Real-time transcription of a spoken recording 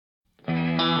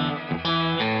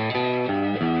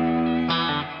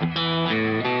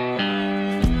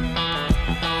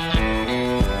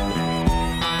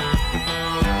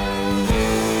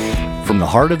the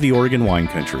heart of the Oregon wine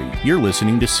country, you're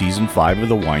listening to Season 5 of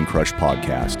the Wine Crush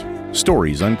podcast.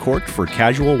 Stories uncorked for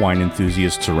casual wine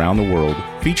enthusiasts around the world,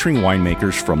 featuring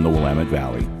winemakers from the Willamette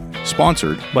Valley.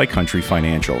 Sponsored by Country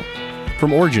Financial.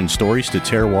 From origin stories to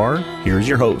terroir, here's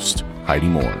your host, Heidi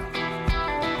Moore.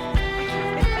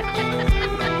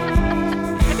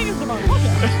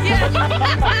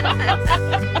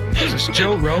 Is this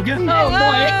Joe Rogan? Oh,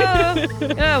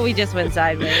 boy. Oh, we just went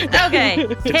sideways. Okay.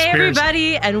 Hey,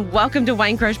 everybody, and welcome to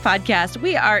Wine Crush Podcast.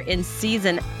 We are in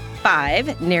Season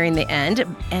 5, nearing the end,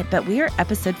 but we are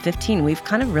episode 15. We've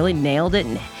kind of really nailed it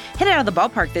and hit it out of the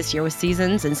ballpark this year with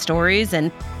seasons and stories,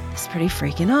 and it's pretty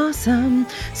freaking awesome.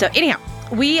 So anyhow,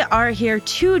 we are here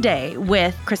today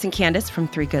with Chris and Candace from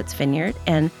Three Goats Vineyard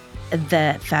and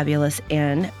the fabulous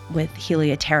Anne with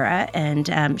Helia Terra,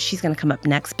 and she's going to come up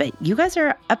next, but you guys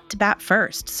are up to bat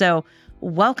first. So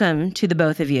welcome to the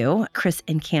both of you, Chris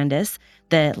and Candace,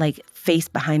 the face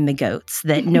behind the goats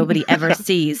that nobody ever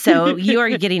sees. So you are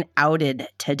getting outed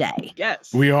today.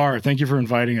 Yes. We are. Thank you for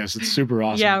inviting us. It's super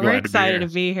awesome. Yeah, we're Glad excited to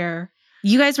be here.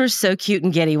 You guys were so cute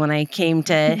and giddy when I came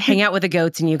to hang out with the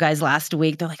goats and you guys last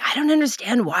week. They're like, I don't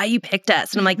understand why you picked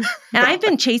us. And I'm like, and I've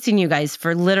been chasing you guys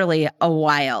for literally a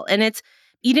while. And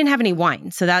you didn't have any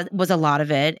wine. So that was a lot of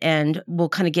it. And we'll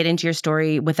kind of get into your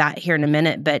story with that here in a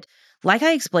minute. But like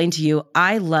I explained to you,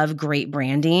 I love great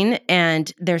branding.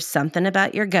 And there's something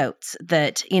about your goats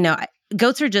that,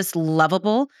 goats are just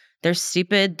lovable. They're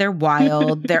stupid, they're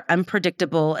wild, they're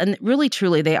unpredictable, and really,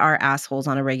 truly, they are assholes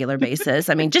on a regular basis.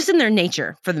 I mean, just in their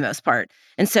nature for the most part.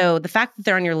 And so the fact that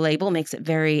they're on your label makes it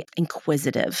very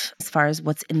inquisitive as far as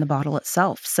what's in the bottle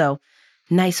itself. So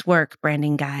nice work,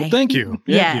 branding guy. Well, thank you.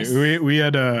 Yes. Thank you. We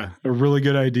had a really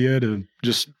good idea to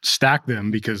just stack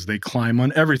them because they climb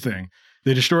on everything.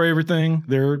 They destroy everything.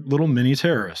 They're little mini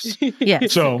terrorists.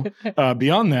 Yes. So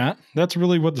beyond that, that's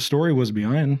really what the story was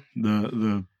behind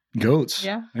the goats.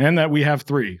 Yeah. And that we have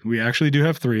 3. We actually do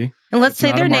have 3. And let's It's say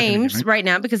not their a marketing names gimmick. right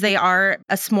now because they are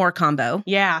a s'more combo.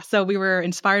 Yeah, so we were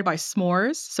inspired by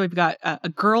s'mores. So we've got a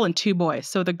girl and 2 boys.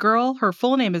 So the girl, her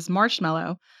full name is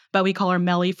Marshmallow, but we call her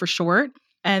Melly for short.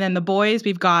 And then the boys,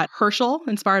 we've got Herschel,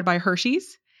 inspired by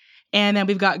Hershey's. And then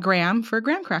we've got Graham for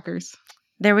graham crackers.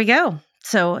 There we go.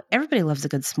 So everybody loves a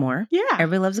good s'more. Yeah.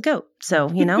 Everybody loves a goat. So,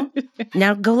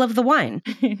 now go love the wine.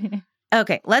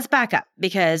 Okay, let's back up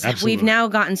because Absolutely. we've now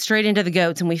gotten straight into the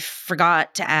goats and we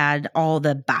forgot to add all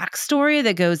the backstory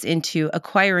that goes into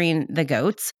acquiring the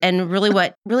goats and really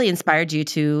what really inspired you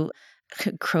to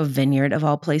Crow Vineyard of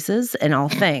all places and all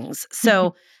things.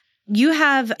 So you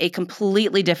have a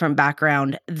completely different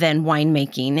background than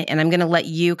winemaking, and I'm going to let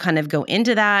you kind of go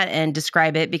into that and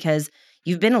describe it because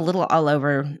you've been a little all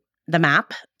over the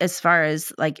map as far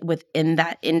as within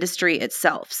that industry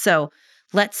itself. So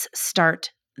let's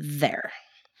start there.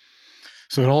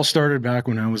 So it all started back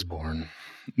when I was born.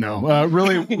 No,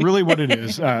 really what it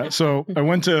is. So I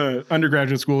went to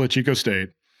undergraduate school at Chico State.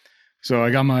 So I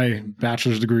got my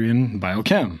bachelor's degree in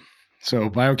biochem. So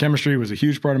biochemistry was a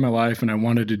huge part of my life, and I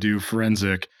wanted to do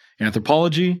forensic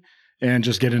anthropology and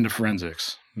just get into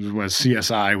forensics.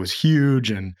 CSI was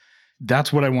huge, and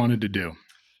that's what I wanted to do.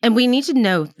 And we need to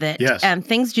note that Yes.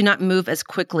 things do not move as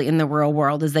quickly in the real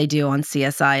world as they do on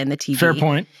CSI and the TV. Fair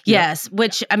point. Yes,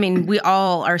 which, we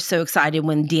all are so excited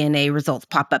when DNA results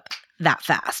pop up that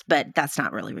fast, but that's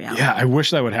not really reality. Yeah, I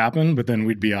wish that would happen, but then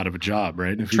we'd be out of a job,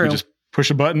 right? If you True. could just push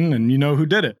a button and you know who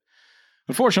did it.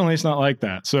 Unfortunately, it's not like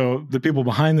that. So the people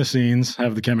behind the scenes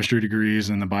have the chemistry degrees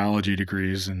and the biology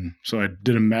degrees. And so I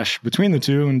did a mesh between the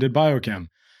two and did biochem.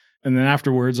 And then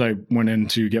afterwards, I went in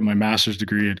to get my master's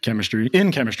degree in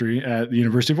chemistry at the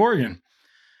University of Oregon.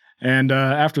 And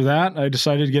after that, I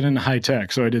decided to get into high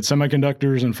tech. So I did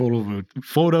semiconductors and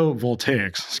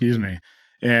photovoltaics,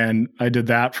 And I did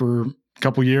that for a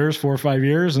couple years, 4 or 5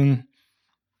 years, and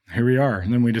here we are.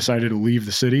 And then we decided to leave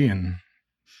the city and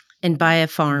buy a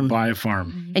farm. buy a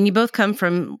farm. And you both come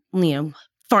from,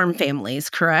 farm families,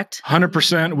 correct?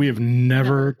 100%, we have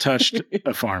never touched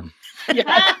a farm.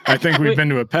 Yeah. I think we've been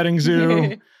to a petting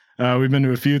zoo. We've been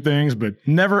to a few things, but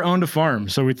never owned a farm.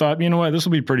 So we thought, you know what, this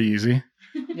will be pretty easy.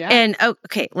 Yeah. And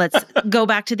okay, let's go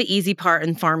back to the easy part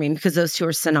in farming because those two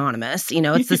are synonymous.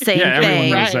 It's the same Yeah, everyone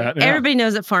thing. knows that. Yeah. Everybody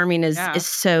knows that farming is Yeah.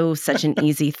 such an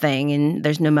easy thing, and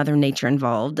there's no Mother Nature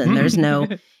involved, and there's no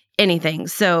anything.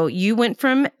 So you went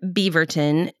from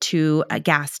Beaverton to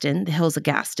Gaston, the hills of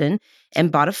Gaston,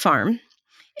 and bought a farm,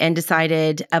 and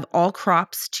decided of all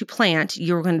crops to plant,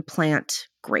 you were going to plant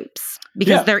grapes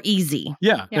because Yeah. they're easy.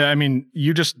 Yeah. Yeah. I mean,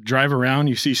 you just drive around,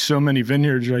 you see so many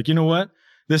vineyards, you're like, you know what?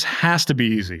 This has to be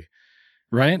easy,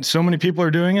 right? So many people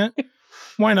are doing it.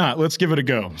 Why not? Let's give it a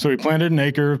go. So we planted an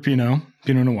acre of Pinot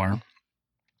Noir.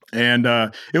 And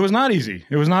it was not easy.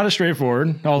 It was not as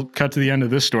straightforward. I'll cut to the end of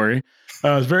this story. It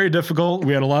was very difficult.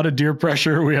 We had a lot of deer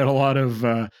pressure. We had a lot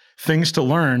of things to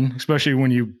learn, especially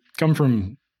when you come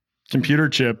from computer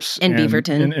chips and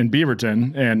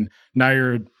Beaverton, and now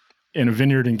you're in a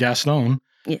vineyard in Gaston.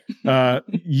 Yeah.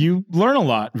 You learn a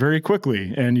lot very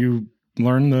quickly, and you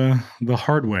learn the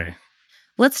hard way.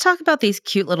 Let's talk about these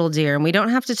cute little deer. And we don't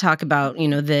have to talk about,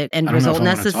 the end result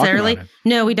necessarily.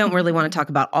 No, we don't really want to talk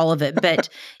about all of it. But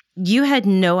you had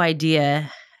no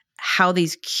idea how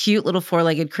these cute little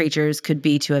four-legged creatures could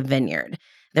be to a vineyard.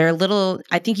 They're little,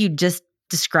 I think you just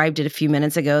described it a few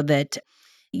minutes ago, that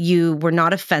you were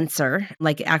not a fencer,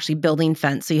 like actually building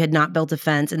fence. So you had not built a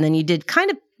fence. And then you did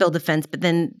kind of build a fence, but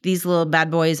then these little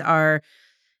bad boys are,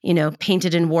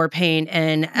 painted in war paint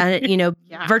and,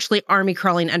 virtually army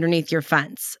crawling underneath your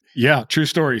fence. Yeah, true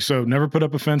story. So never put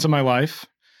up a fence in my life.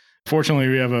 Fortunately,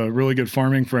 we have a really good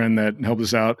farming friend that helped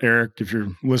us out. Eric, if you're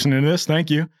listening to this,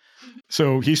 thank you.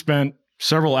 So he spent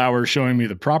several hours showing me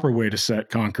the proper way to set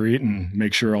concrete and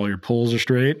make sure all your poles are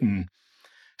straight, and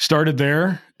started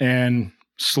there. And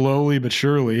slowly but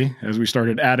surely, as we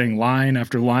started adding line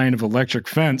after line of electric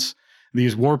fence,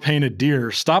 these war-painted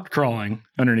deer stopped crawling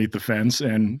underneath the fence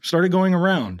and started going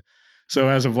around. So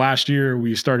as of last year,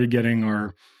 we started getting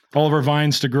all of our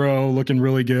vines to grow, looking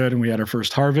really good, and we had our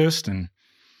first harvest. And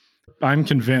I'm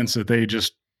convinced that they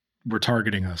just were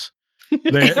targeting us.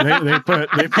 They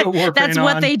put war paint That's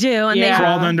what on, they do. And they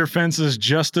crawled under fences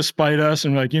just to spite us.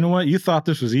 And we're like, you know what? You thought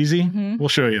this was easy? Mm-hmm. We'll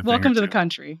show you. Welcome to the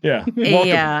country. Yeah.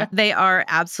 Yeah. They are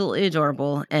absolutely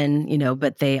adorable. And,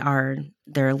 but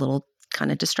they're a little kind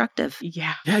of destructive.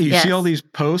 Yeah. Yeah. You see all these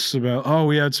posts about,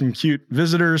 we had some cute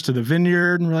visitors to the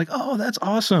vineyard. And we're like, oh, that's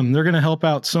awesome. They're going to help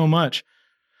out so much.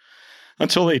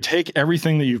 Until they take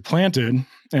everything that you've planted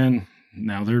and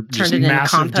now they're just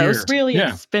massive deer. Really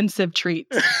expensive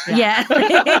treats. Yeah.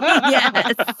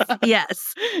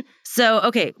 Yes. So,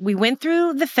 okay, we went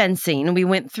through the fencing. We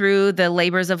went through the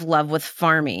labors of love with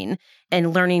farming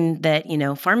and learning that,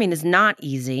 farming is not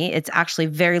easy. It's actually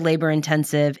very labor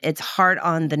intensive. It's hard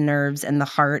on the nerves and the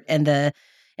heart and the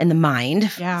mind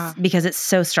because it's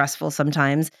so stressful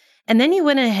sometimes. And then you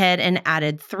went ahead and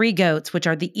added 3 goats, which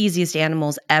are the easiest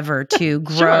animals ever to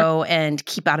grow and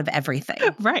keep out of everything.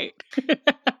 Right.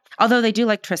 Although they do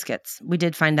like Triscuits. We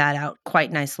did find that out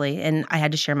quite nicely. And I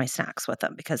had to share my snacks with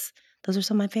them because those are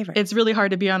some of my favorites. It's really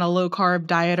hard to be on a low-carb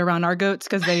diet around our goats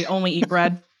because they only eat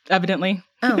bread, evidently.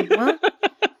 Oh, well,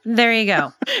 there you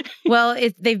go. Well,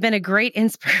 they've been a great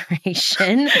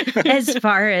inspiration as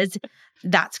far as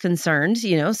that's concerned,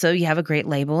 so you have a great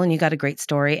label and you got a great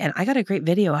story. And I got a great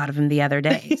video out of him the other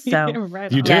day. So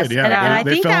you did, yeah. And I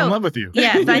they think fell in love with you.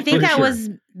 Yes, I think that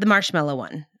was the marshmallow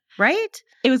one, right?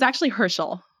 It was actually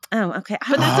Herschel. Oh, okay.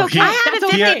 But that's okay. I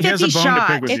had a 50-50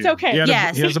 shot. It's okay.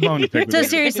 Yes. He has a bone to pick with So you.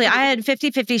 seriously, I had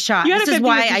 50-50 shot. This is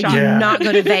why I do not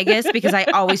go to Vegas, because I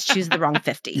always choose the wrong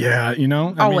 50. Yeah,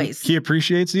 always. He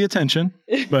appreciates the attention,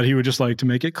 but he would just like to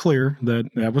make it clear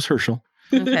that was Herschel.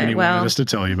 Okay, and he wanted us to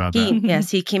tell you about that.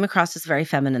 Yes, he came across as very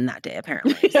feminine that day,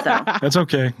 apparently. So that's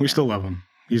okay. We still love him.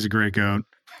 He's a great goat.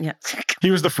 Yeah.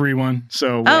 He was the free one.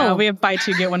 So we have buy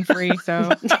 2, get 1 free.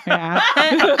 So yeah.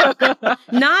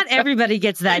 Not everybody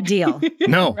gets that deal.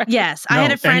 No. Yes. I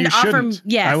had a friend offer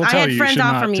I had friends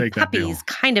offer me puppies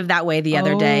kind of that way the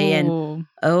other day. And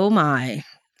oh my.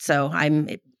 So I'm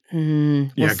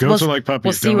goats are like puppies.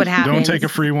 We'll see what happens. Don't take a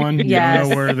free one. You don't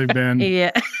know where they've been.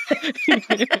 Yeah.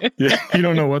 You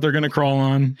don't know what they're going to crawl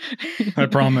on. I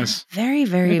promise. Very,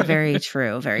 very, very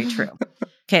true. Very true.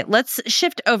 Okay, let's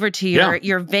shift over to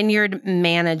your vineyard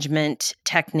management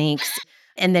techniques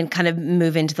and then kind of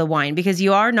move into the wine, because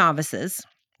you are novices.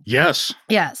 Yes.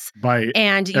 By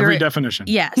every definition.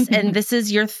 Yes. And this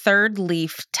is your 3rd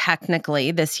leaf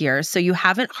technically this year. So you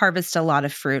haven't harvested a lot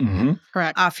of fruit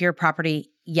off your property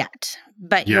yet,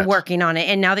 but you're working on it.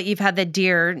 And now that you've had the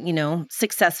deer,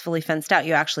 successfully fenced out,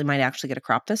 you might get a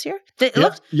crop this year. It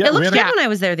looked good when I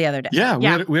was there the other day. Yeah.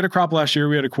 We had a crop last year.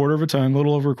 We had a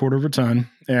little over a quarter of a ton.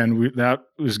 And that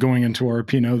was going into our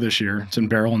Pinot this year. It's in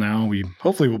barrel now. We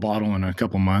hopefully will bottle in a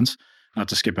couple months, not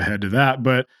to skip ahead to that.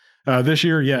 But this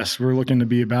year, yes, we're looking to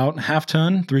be about 1/2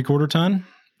 ton, 3/4 ton.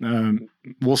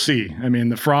 We'll see. I mean,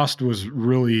 the frost was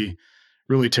really,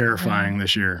 really terrifying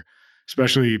this year,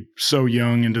 especially so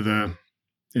young into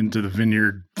the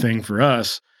vineyard thing for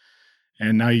us.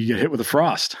 And now you get hit with a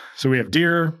frost. So we have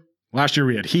deer. Last year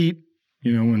we had heat,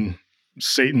 when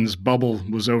Satan's bubble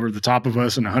was over the top of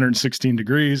us and 116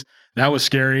 degrees. That was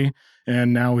scary.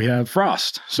 And now we have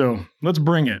frost. So let's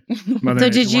bring it.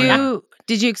 So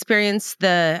did you experience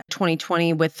the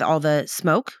 2020 with all the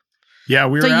smoke? Yeah,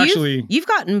 we were So actually you've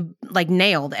gotten like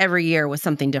nailed every year with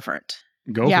something different.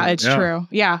 go for it. It's true.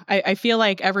 Yeah. I feel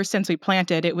like ever since we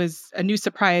planted, it was a new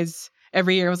surprise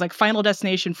every year. It was like final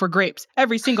destination for grapes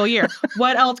every single year.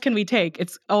 What else can we take?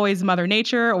 It's always Mother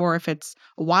Nature, or if it's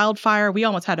a wildfire. We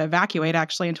almost had to evacuate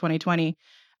actually in 2020.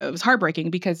 It was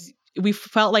heartbreaking because we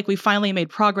felt like we finally made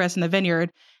progress in the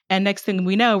vineyard. And next thing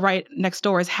we know, right next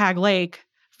door is Hag Lake.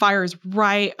 Fire is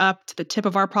right up to the tip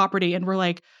of our property. And we're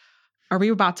like, are we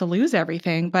about to lose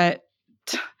everything? But,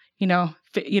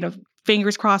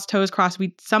 fingers crossed, toes crossed,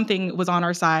 something was on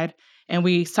our side. And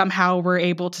we somehow were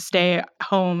able to stay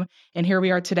home. And here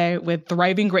we are today with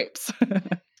thriving grapes.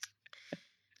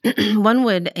 One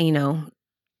would,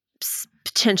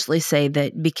 potentially say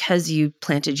that because you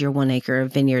planted your 1 acre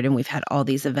of vineyard and we've had all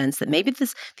these events, that maybe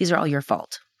these are all your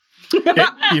fault.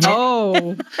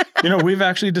 We've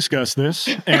actually discussed this,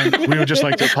 and we would just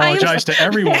like to apologize to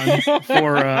everyone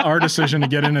for our decision to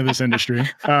get into this industry.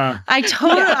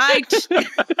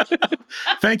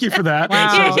 Thank you for that.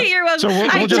 Wow. You're welcome. So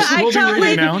we'll be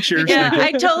ready now. Cheers. Yeah,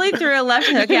 I totally threw a left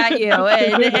hook at you,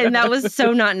 and that was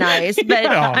so not nice. But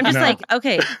I'm just like,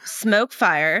 okay, smoke,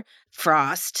 fire,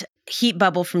 frost, heat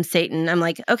bubble from Satan. I'm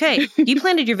like, okay, you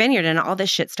planted your vineyard, and all this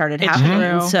shit started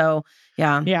happening. True. So.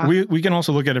 Yeah. We can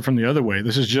also look at it from the other way.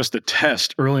 This is just a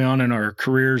test early on in our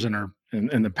careers and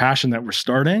the passion that we're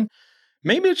starting.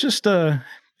 Maybe it's just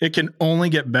it can only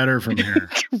get better from here.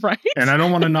 Right. And I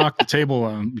don't want to knock the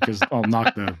table because I'll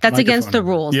knock the That's against the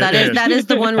rules. Yeah, that is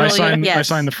the one rule. I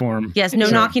signed the form. Yes,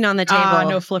 no knocking on the table.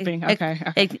 No flipping. Okay.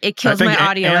 It kills my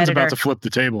audio Anne's editor. about to flip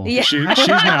the table. Yeah.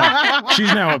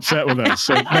 She's now upset with us.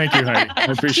 So thank you, Heidi. I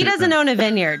appreciate She doesn't own a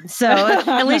vineyard, so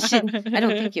at least I don't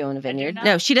think you own a vineyard.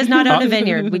 No, she does not own a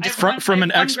vineyard. We just from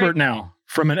an expert now.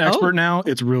 From an expert now,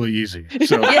 it's really easy.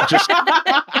 So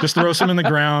just throw some in the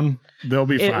ground. They'll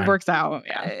be fine. It works out.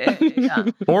 Yeah.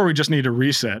 Or we just need to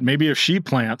reset. Maybe if she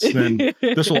plants, then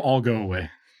this will all go away.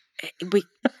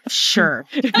 Sure.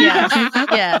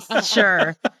 Yes,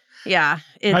 sure. Yeah.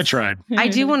 I tried. I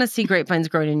do want to see grapevines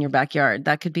growing in your backyard.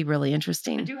 That could be really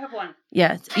interesting. I do have one.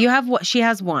 Yes. You have what? She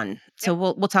has one. So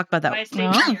we'll talk about that. My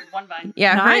estate vineyard, one vine.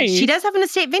 Yeah. Nice. She does have an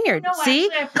estate vineyard. No, See?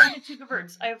 actually, I planted 2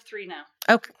 converts. I have 3 now.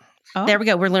 Okay. Oh. There we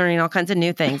go. We're learning all kinds of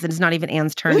new things. And it's not even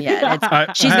Anne's turn yet.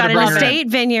 She's I had got to an bring her in. estate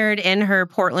vineyard in her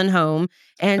Portland home.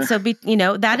 And so,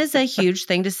 that is a huge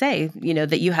thing to say,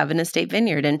 that you have an estate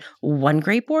vineyard and 1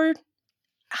 grape board,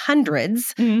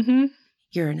 hundreds. Mm-hmm.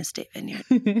 You're an estate vineyard.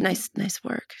 Nice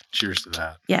work. Cheers to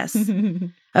that. Yes.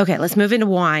 Okay, let's move into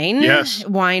wine. Yes.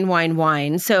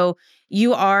 Wine. So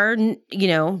you are,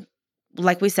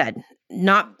 like we said,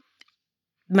 not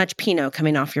much Pinot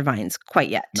coming off your vines quite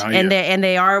yet. Not and yet.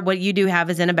 they are, what you do have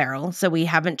is in a barrel. So we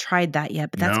haven't tried that yet,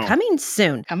 but that's No. coming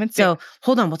soon. So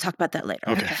hold on, we'll talk about that later.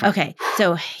 Okay. Okay.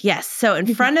 So yes. So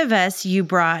in front of us, you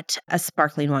brought a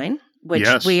sparkling wine, which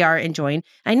Yes. we are enjoying.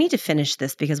 I need to finish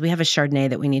this because we have a Chardonnay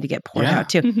that we need to get poured Yeah. out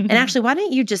too. And actually, why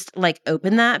don't you just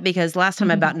open that? Because last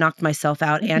time I about knocked myself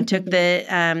out and took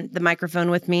the microphone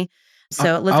with me.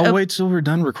 So let's I'll wait till we're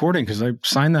done recording because I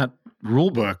signed that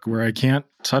rule book where I can't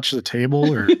touch the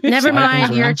table or Never slide mind,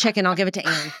 things you're a around. chicken. I'll give it to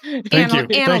Anne. Thank Anne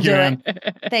you. will Thank do you, it. Anne.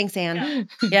 Thanks, Anne.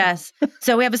 Yes.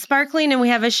 So we have a sparkling and we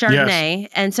have a Chardonnay.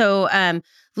 And so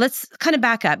let's kind of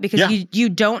back up because Yeah. you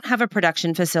don't have a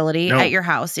production facility No. at your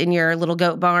house in your little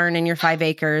goat barn and your 5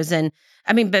 acres. And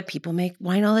but people make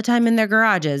wine all the time in their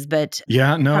garages, but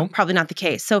Yeah, no. probably not the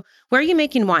case. So where are you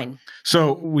making wine?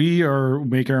 So we are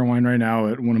making our wine right now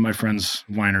at one of my friend's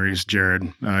wineries,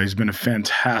 Jared. He's been a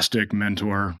fantastic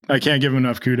mentor. I can't give him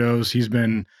enough kudos. He's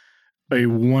been a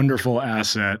wonderful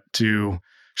asset to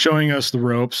showing us the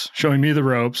ropes, showing me the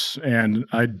ropes. And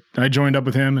I joined up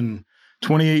with him in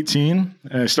 2018.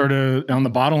 I started on the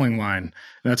bottling line.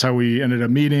 That's how we ended up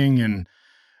meeting. And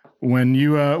when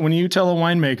you tell a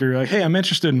winemaker, like, hey, I'm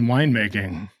interested in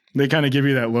winemaking, they kind of give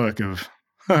you that look of,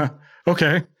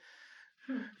 okay.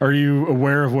 Are you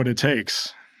aware of what it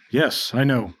takes? Yes, I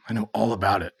know. I know all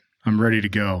about it. I'm ready to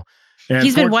go. And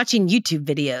He's been watching YouTube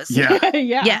videos. Yeah.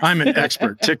 Yeah. Yes. I'm an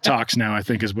expert. TikToks now, I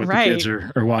think, is what Right. the kids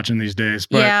are watching these days.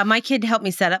 But Yeah, my kid helped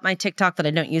me set up my TikTok that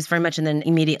I don't use very much and then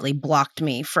immediately blocked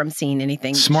me from seeing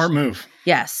anything. smart move.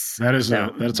 Yes. That's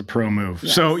a pro move.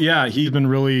 So yeah, he's been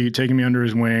really taking me under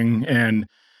his wing, and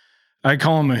I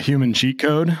call him a human cheat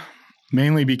code,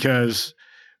 mainly because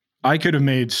I could have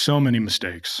made so many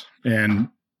mistakes. And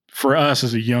for us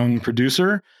as a young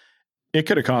producer, it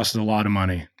could have costed a lot of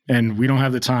money. And we don't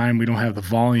have the time, we don't have the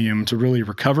volume to really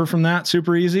recover from that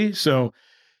super easy. So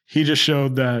he just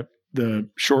showed that the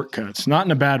shortcuts, not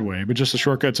in a bad way, but just the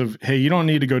shortcuts of, hey, you don't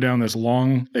need to go down this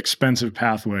long, expensive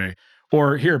pathway.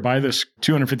 Or here, buy this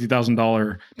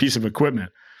 $250,000 piece of equipment.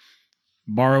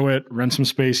 borrow it, rent some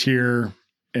space here,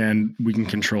 and we can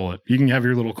control it. You can have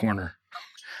your little corner.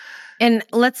 And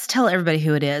let's tell everybody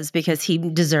who it is because he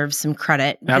deserves some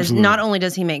credit. Because Absolutely. not only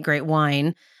does he make great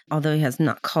wine, although he has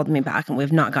not called me back and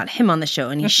we've not got him on the show,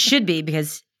 and he should be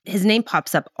because his name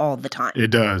pops up all the time. It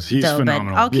does. He's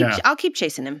phenomenal. But I'll keep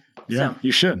chasing him. Yeah, So,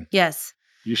 you should. yes.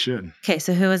 You should. Okay,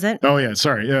 so who is it? Oh, yeah.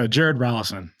 Sorry. Jared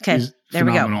Rallison. Okay, He's there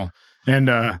we go. phenomenal.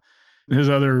 And his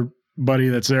other buddy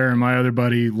that's there, and my other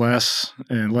buddy, Les,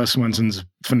 and Les Swenson's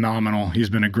phenomenal. He's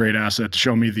been a great asset to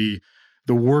show me the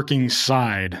working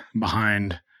side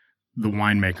behind the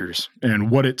winemakers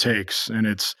and what it takes. And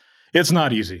it's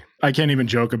not easy. I can't even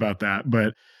joke about that,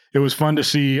 but it was fun to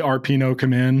see our Pinot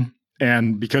come in.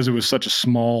 And because it was such a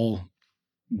small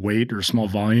weight or small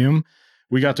volume,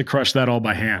 we got to crush that all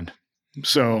by hand.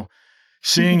 So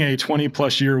seeing a 20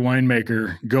 plus year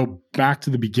winemaker go back to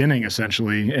the beginning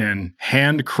essentially and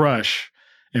hand crush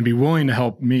and be willing to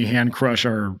help me hand crush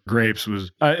our grapes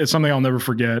was it's something I'll never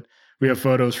forget. We have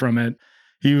photos from it.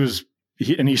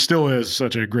 He still is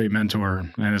such a great mentor,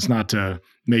 and it's not to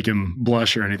make him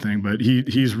blush or anything, but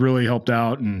he's really helped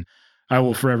out, and I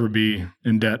will forever be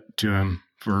in debt to him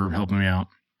for helping me out.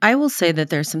 I will say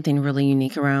that there's something really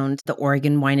unique around the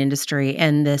Oregon wine industry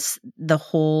and the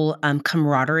whole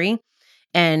camaraderie.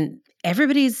 And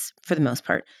everybody's, for the most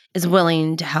part, is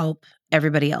willing to help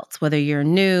everybody else, whether you're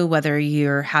new, whether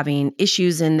you're having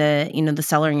issues in the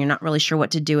cellar and you're not really sure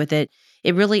what to do with it.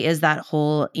 It really is that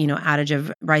whole, adage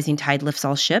of rising tide lifts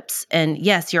all ships. And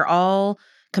yes, you're all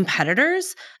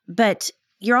competitors, but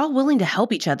you're all willing to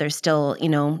help each other still,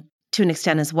 to an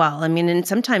extent as well. I mean, and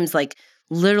sometimes like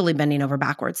literally bending over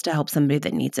backwards to help somebody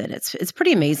that needs it. It's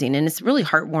pretty amazing. And it's really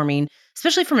heartwarming,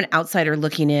 especially from an outsider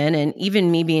looking in, and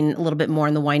even me being a little bit more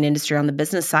in the wine industry on the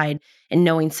business side and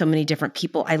knowing so many different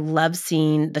people. I love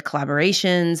seeing the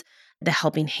collaborations, the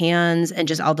helping hands, and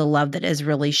just all the love that is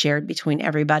really shared between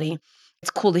everybody.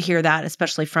 It's cool to hear that,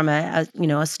 especially from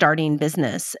a starting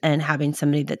business and having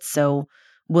somebody that's so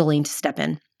willing to step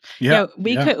in. Yeah,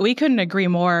 we couldn't agree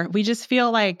more. We just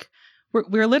feel like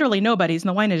we're literally nobodies in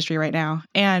the wine industry right now.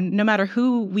 And no matter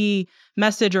who we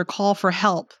message or call for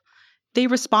help, they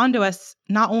respond to us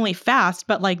not only fast,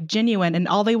 but like genuine. And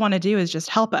all they want to do is just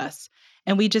help us.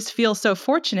 And we just feel so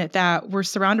fortunate that we're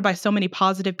surrounded by so many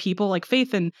positive people, like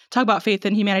talk about Faith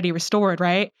in Humanity Restored,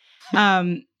 right?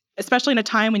 Especially in a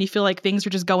time when you feel like things are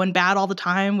just going bad all the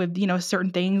time with,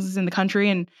 certain things in the country.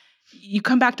 And you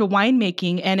come back to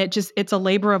winemaking and it's a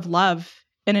labor of love.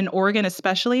 And in Oregon,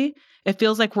 especially, it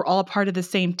feels like we're all a part of the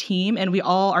same team and we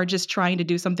all are just trying to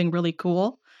do something really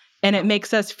cool. And it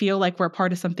makes us feel like we're a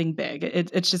part of something big.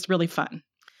 It's just really fun.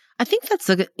 I think that's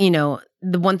the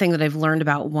one thing that I've learned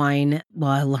about wine.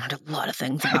 Well, I learned a lot of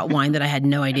things about wine that I had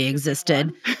no idea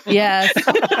existed. Yes.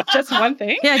 Just one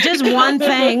thing? Yeah, just one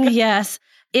thing. Yes.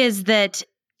 Is that,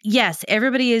 yes,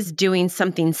 everybody is doing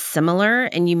something similar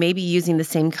and you may be using the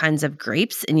same kinds of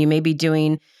grapes and you may be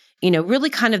doing, really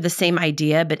kind of the same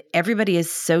idea, but everybody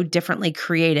is so differently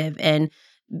creative. And,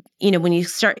 when you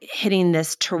start hitting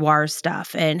this terroir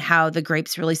stuff and how the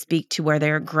grapes really speak to where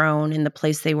they're grown and the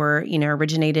place they were,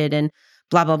 originated and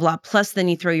blah, blah, blah. Plus then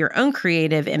you throw your own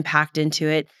creative impact into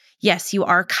it. Yes, you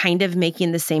are kind of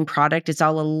making the same product. It's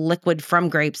all a liquid from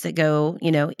grapes that go,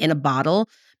 in a bottle.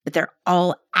 But they're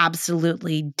all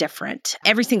absolutely different.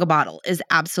 Every single bottle is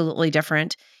absolutely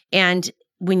different. And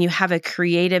when you have a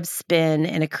creative spin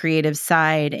and a creative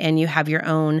side and you have your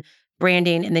own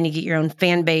branding and then you get your own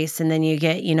fan base and then you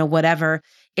get, whatever,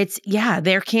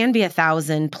 there can be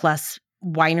 1,000+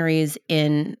 wineries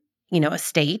in, a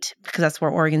state because that's where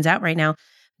Oregon's at right now.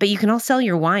 But you can all sell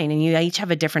your wine and you each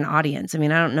have a different audience. I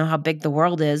mean, I don't know how big the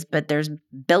world is, but there's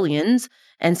billions.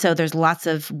 And so there's lots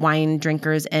of wine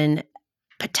drinkers and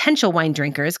potential wine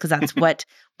drinkers, because that's what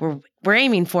we're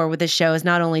aiming for with this show, is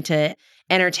not only to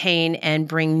entertain and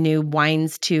bring new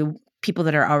wines to people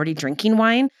that are already drinking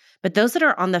wine, but those that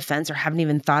are on the fence or haven't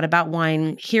even thought about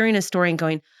wine, hearing a story and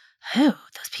going, oh,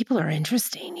 those people are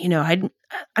interesting. I'm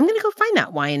going to go find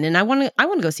that wine and I want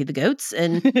to go see the goats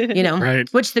and, right.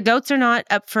 Which the goats are not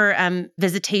up for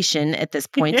visitation at this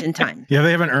point in time. Yeah,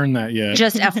 they haven't earned that yet.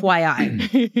 Just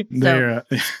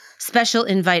FYI. Special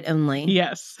invite only.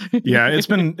 Yes. Yeah, it's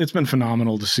been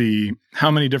phenomenal to see how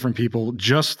many different people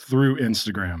just through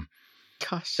Instagram.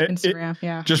 Gosh, Instagram,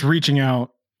 yeah. Just reaching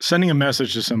out, sending a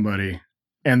message to somebody,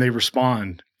 and they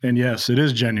respond. And yes, it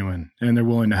is genuine, and they're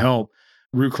willing to help.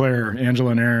 Rue Claire,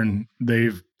 Angela, and Aaron,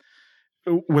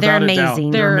 without a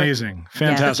doubt, they're amazing.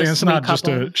 Fantastic. And it's not just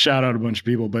to shout out a bunch of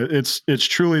people, but it's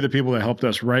truly the people that helped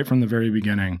us right from the very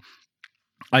beginning.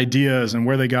 Ideas and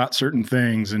where they got certain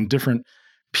things and different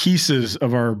pieces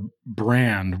of our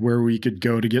brand where we could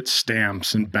go to get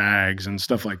stamps and bags and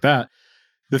stuff like that.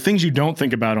 The things you don't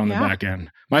think about on the back end.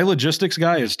 My logistics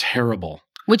guy is terrible.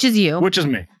 Which is you. Which is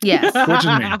me. Yes. Which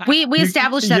is me. We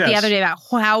established that the other day about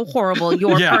how horrible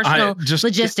your personal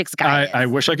logistics guy is. I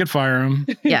wish I could fire him.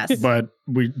 Yes. But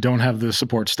we don't have the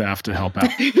support staff to help out.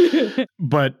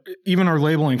 But even our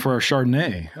labeling for our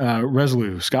Chardonnay,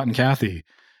 Resolu, Scott and Kathy,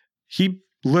 he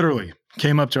literally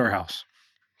came up to our house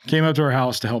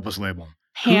to help us label.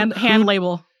 Hand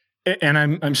label. And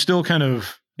I'm still kind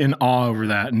of in awe over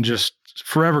that and just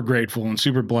forever grateful and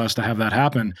super blessed to have that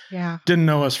happen. Yeah. Didn't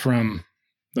know us from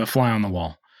a fly on the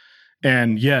wall.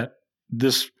 And yet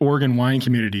this Oregon wine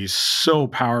community is so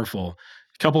powerful.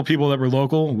 A couple of people that were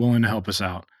local willing to help us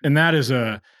out. And that's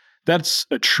a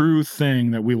true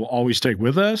thing that we will always take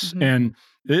with us. Mm-hmm. And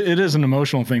it is an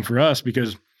emotional thing for us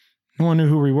because no one knew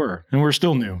who we were and we're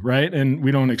still new, right? And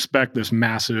we don't expect this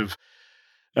massive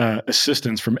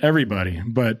assistance from everybody.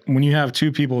 But when you have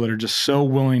two people that are just so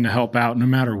willing to help out no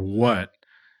matter what,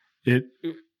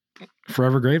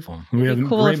 forever grateful. We have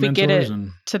cool great if we mentors get it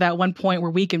to that one point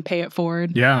where we can pay it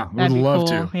forward. Yeah, we'd love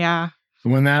cool. to. Yeah.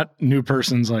 When that new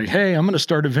person's like, hey, I'm going to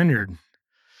start a vineyard.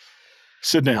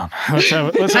 Sit down. Let's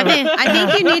have it. I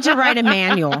think you need to write a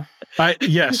manual.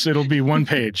 Yes, it'll be one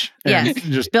page. Yes.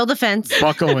 Just build a fence.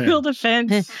 Buckle in. Build a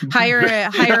fence. hire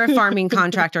a farming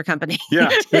contractor company. Yeah.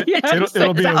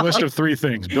 It'll be a list of 3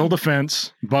 things. Build a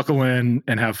fence, buckle in,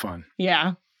 and have fun.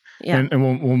 Yeah. Yeah.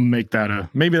 And we'll make that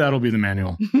maybe that'll be the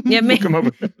manual. Yeah,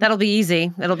 that'll be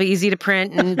easy. It'll be easy to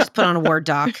print and just put on a Word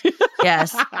doc.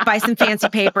 Yes. Buy some fancy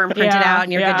paper and print it out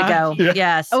and you're good to go. Yeah.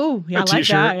 Yes. Oh, yeah, I like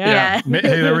t-shirt. that. Yeah.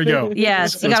 Hey, there we go.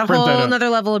 Yes. You got a whole another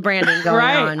level of branding going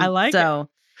on. I like it.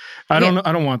 I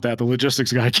don't want that. The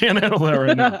logistics guy can't handle that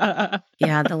right now.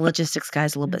 Yeah, the logistics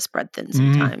guy's a little bit spread thin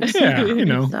sometimes. Yeah,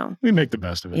 so we make the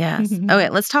best of it. Yes. Okay,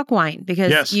 let's talk wine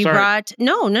because you sorry. brought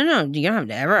no. You don't have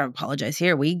to ever apologize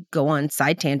here. We go on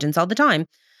side tangents all the time.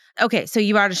 Okay, so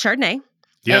you brought a Chardonnay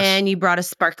and you brought a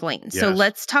sparkling. So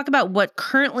let's talk about what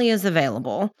currently is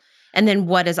available and then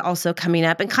what is also coming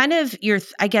up and kind of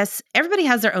I guess everybody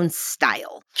has their own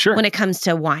style when it comes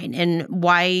to wine and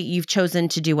why you've chosen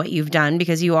to do what you've done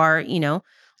because you are,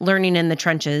 learning in the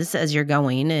trenches as you're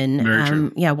going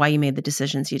and why you made the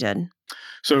decisions you did.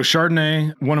 So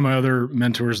Chardonnay, one of my other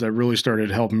mentors that really started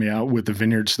helping me out with the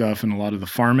vineyard stuff and a lot of the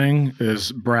farming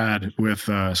is Brad with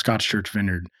Scott's Church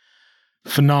Vineyard.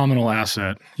 Phenomenal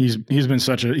asset. He's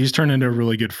turned into a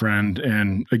really good friend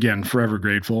and again, forever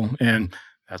grateful. And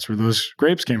that's where those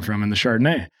grapes came from in the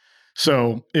Chardonnay.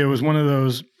 So it was one of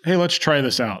those, hey, let's try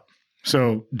this out.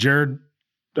 So Jared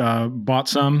bought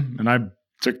some and I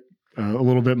took a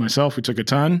little bit myself. We took a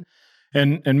ton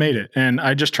and made it. And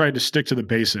I just tried to stick to the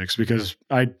basics because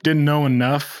I didn't know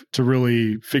enough to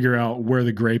really figure out where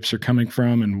the grapes are coming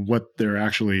from and what they're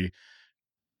going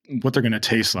to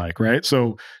taste like, right?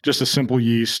 So just a simple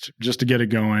yeast just to get it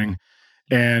going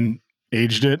and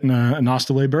aged it in an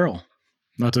Ostale barrel.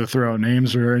 Not to throw out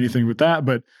names or anything with that,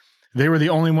 but they were the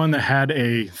only one that had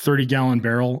a 30-gallon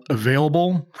barrel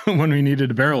available when we needed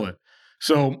to barrel it.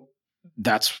 So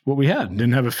that's what we had.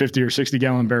 Didn't have a 50 or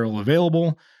 60-gallon barrel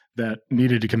available that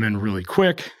needed to come in really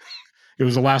quick. It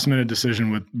was a last-minute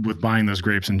decision with buying those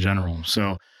grapes in general.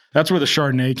 So that's where the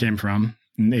Chardonnay came from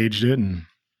and aged it, and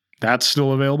that's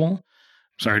still available.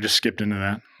 Sorry, I just skipped into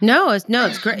that. No,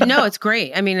 it's great. No, it's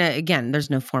great. I mean, again,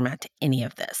 there's no format to any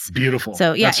of this. Beautiful.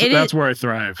 So yeah, that's where I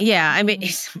thrive. Yeah, I mean,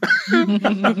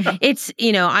 it's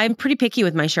I'm pretty picky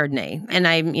with my Chardonnay, and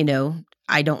I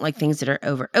don't like things that are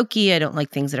over oaky. I don't like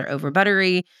things that are over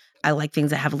buttery. I like things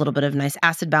that have a little bit of nice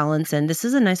acid balance, and this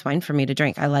is a nice wine for me to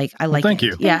drink. I like thank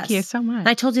you. Yes. Thank you so much. And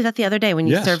I told you that the other day when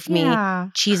you served me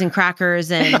cheese and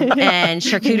crackers and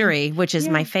charcuterie, which is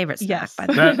my favorite snack. By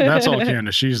the way, that's all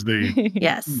Candace. She's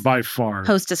the by far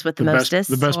hostess with the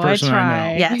mostest. The best person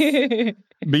I know. Yes.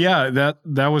 But yeah,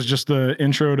 that was just the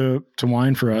intro to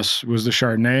wine for us. Was the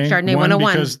Chardonnay. Chardonnay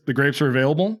 101 because the grapes were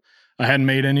available. I hadn't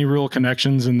made any real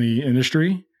connections in the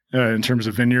industry in terms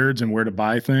of vineyards and where to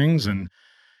buy things and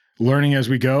learning as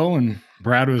we go. And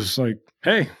Brad was like,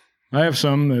 hey, I have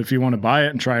some if you want to buy it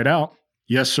and try it out.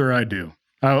 Yes, sir, I do.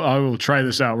 I will try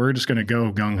this out. We're just going to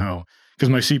go gung-ho.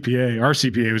 Because our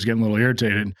CPA was getting a little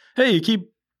irritated. Hey, you keep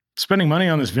spending money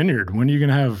on this vineyard. When are you going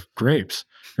to have grapes?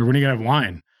 Or when are you going to have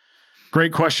wine?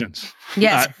 Great questions.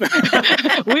 Yes.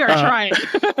 We are trying.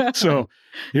 So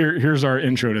here's our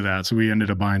intro to that. So we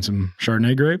ended up buying some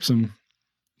Chardonnay grapes and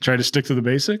tried to stick to the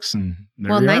basics. And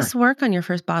there we nice are. Work on your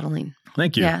first bottling.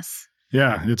 Thank you. Yes.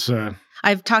 Yeah, it's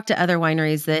I've talked to other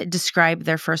wineries that describe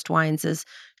their first wines as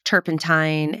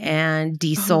turpentine and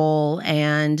diesel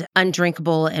and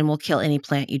undrinkable and will kill any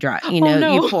plant you dry.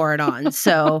 You pour it on.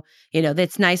 So,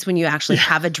 it's nice when you actually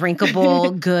have a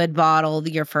drinkable, good bottle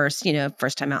your first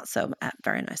time out. So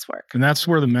very nice work. And that's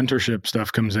where the mentorship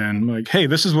stuff comes in. Like, hey,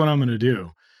 this is what I'm going to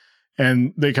do.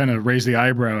 And they kind of raise the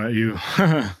eyebrow at you.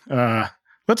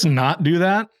 Let's not do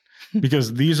that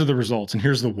because these are the results. And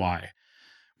here's the why.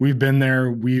 We've been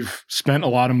there. We've spent a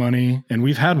lot of money and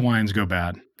we've had wines go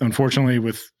bad. Unfortunately,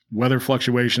 with weather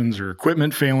fluctuations or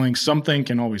equipment failing, something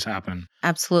can always happen.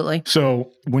 Absolutely. So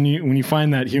when you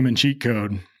find that human cheat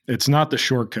code, it's not the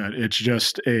shortcut. It's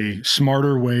just a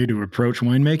smarter way to approach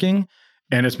winemaking.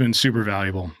 And it's been super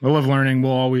valuable. I love learning.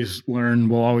 We'll always learn.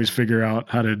 We'll always figure out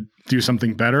how to do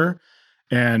something better.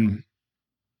 And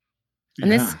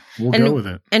we'll go with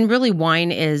it. And really,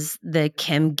 wine is the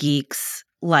Chem Geeks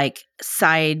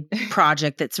side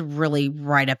project that's really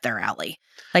right up their alley.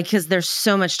 Because there's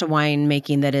so much to wine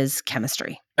making that is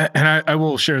chemistry. And I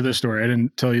will share this story. I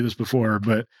didn't tell you this before,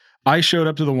 but I showed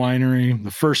up to the winery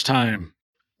the first time.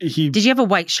 Did you have a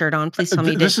white shirt on? Please tell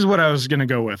me. This is what I was going to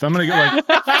go with. I'm going to get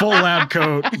full lab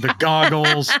coat, the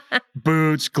goggles,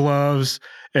 boots, gloves.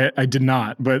 I did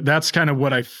not, but that's kind of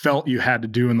what I felt you had to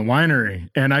do in the winery.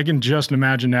 And I can just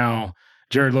imagine now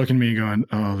Jared looking at me going,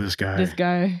 oh, this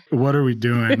guy. What are we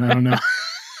doing? I don't know.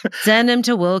 Send him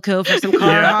to Wilco for some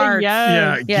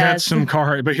Carhartt. Get some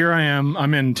Carhartt. But here I am.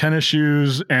 I'm in tennis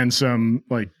shoes and some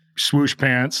swoosh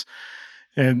pants.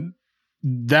 And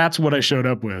that's what I showed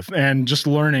up with. And just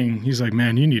learning, he's like,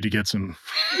 man, you need to get some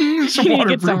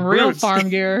get some real farm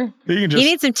gear. You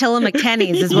need some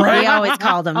Tillamook-Kenny's is what we always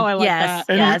called them. Oh, I like that.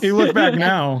 And you look back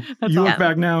now,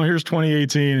 here's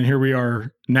 2018, and here we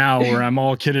are now where I'm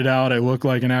all kitted out. I look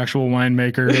like an actual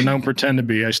winemaker. I don't pretend to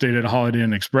be. I stayed at a Holiday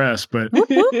Inn Express, but but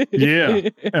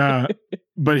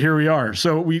here we are.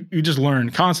 So we just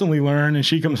constantly learn. And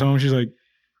she comes home, she's like,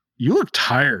 you look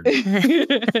tired.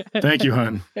 Thank you,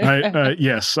 hon.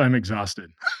 Yes, I'm exhausted.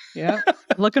 Yeah,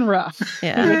 looking rough.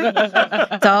 Yeah,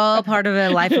 it's all part of the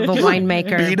life of a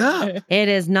winemaker. Beat up. It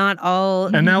is not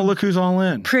all. And now look who's all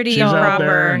in. Pretty she's proper. Out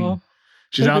there and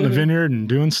she's out in the vineyard and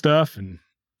doing stuff, and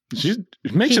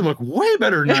it makes it look way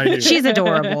better than I do. She's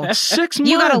adorable. 6 months.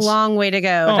 You got a long way to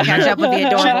go to catch up with the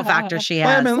adorable factor she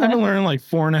has. I've been learning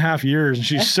 4.5 years, and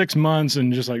she's 6 months,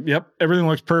 and just yep, everything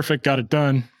looks perfect. Got it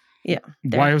done. Yeah.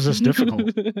 Why was this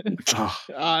difficult?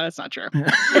 That's not true.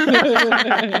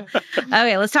 Okay,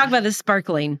 let's talk about the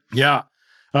sparkling. Yeah.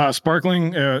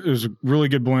 Sparkling is a really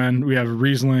good blend. We have a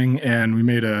Riesling and we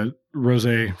made a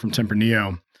rosé from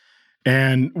Tempranillo.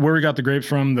 And where we got the grapes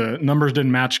from, the numbers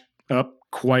didn't match up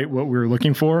quite what we were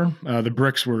looking for. The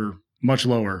bricks were much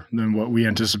lower than what we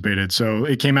anticipated. So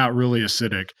it came out really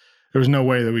acidic. There was no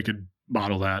way that we could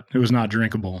bottle that. It was not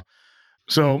drinkable.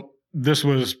 So this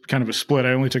was kind of a split.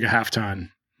 I only took a half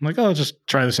ton. I'm like, I'll just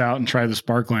try this out and try the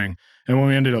sparkling. And when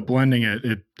we ended up blending it,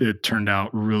 it turned out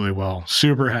really well.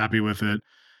 Super happy with it.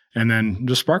 And then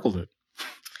just sparkled it.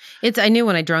 I knew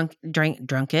when I drank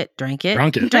it.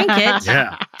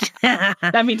 Yeah.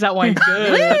 That means that wine's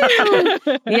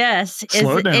good. Yes.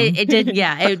 Slow it down. It did.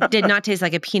 Yeah. It did not taste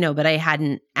like a Pinot, but I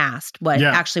hadn't asked what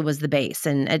actually was the base.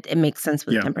 And it makes sense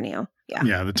with the Tempranillo. Yeah.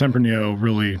 Yeah. The Tempranillo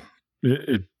really,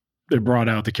 it brought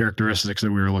out the characteristics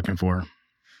that we were looking for.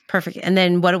 Perfect. And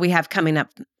then what do we have coming up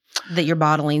that you're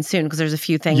bottling soon? Because there's a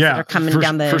few things that are coming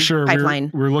down the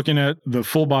pipeline. We're looking at the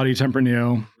full body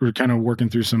Tempranillo. We're kind of working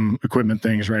through some equipment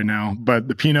things right now. But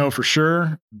the Pinot for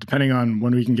sure, depending on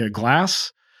when we can get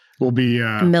glass, will be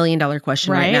 $1 million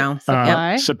question right now.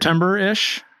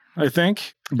 September-ish, I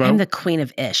think. But I'm the queen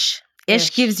of ish.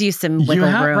 Ish gives you some wiggle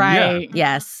room. Right.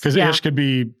 Yeah. Yes. Because ish could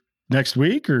be next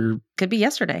week or could be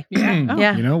yesterday.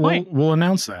 Yeah. We'll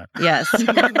announce that. Yes.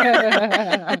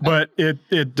 But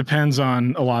it depends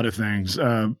on a lot of things.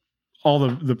 All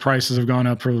the prices have gone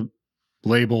up for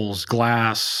labels,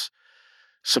 glass,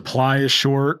 supply is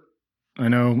short. I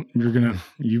know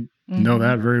you know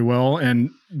that very well. And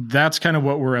that's kind of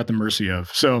what we're at the mercy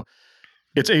of. So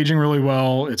it's aging really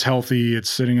well. It's healthy. It's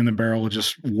sitting in the barrel,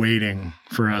 just waiting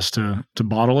for us to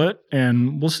bottle it.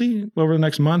 And we'll see over the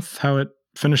next month how it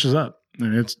finishes up.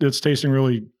 And it's tasting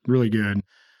really, really good,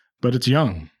 but it's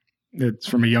young. It's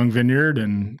from a young vineyard,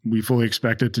 and we fully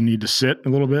expect it to need to sit a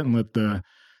little bit and let the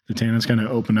tannins kind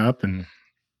of open up. And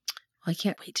I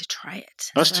can't wait to try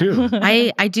it. Us too.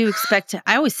 I do expect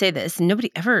I always say this, and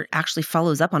nobody ever actually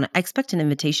follows up on it. I expect an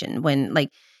invitation when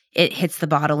it hits the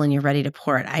bottle and you're ready to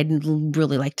pour it. I'd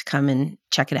really like to come and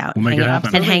check it out. We'll make it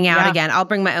happen. And hang out again. I'll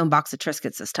bring my own box of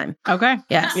Triscuits this time. Okay.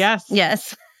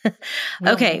 Yes.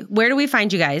 Okay. Where do we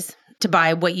find you guys to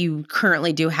buy what you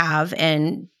currently do have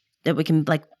and that we can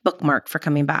bookmark for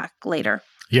coming back later?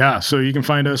 Yeah. So you can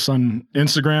find us on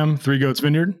Instagram, Three Goats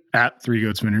Vineyard, at Three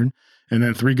Goats Vineyard, and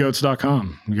then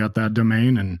threegoats.com. We got that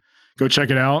domain and go check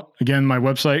it out. Again, my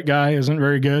website guy isn't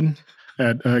very good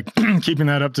at keeping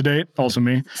that up to date. Also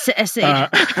me. You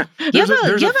have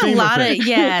a lot of,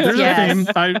 yes. There's a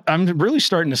theme. I'm really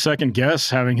starting to second guess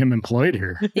having him employed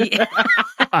here. Yeah.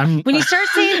 When you start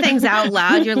saying things out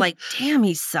loud, you're like, damn,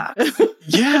 he sucks.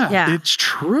 Yeah, it's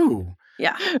true.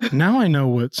 Yeah. Now I know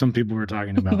what some people were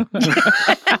talking about.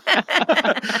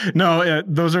 No,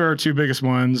 those are our two biggest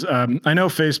ones. I know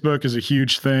Facebook is a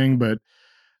huge thing, but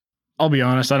I'll be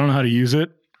honest, I don't know how to use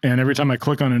it. And every time I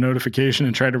click on a notification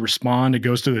and try to respond, it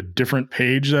goes to the different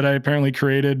page that I apparently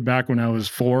created back when I was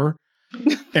 4.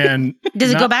 And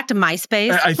does it go back to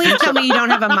MySpace? Please tell me you don't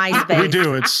have a MySpace. We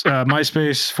do. It's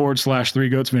MySpace / Three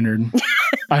Goats Vineyard.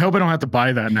 I hope I don't have to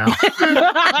buy that now.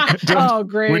 Oh,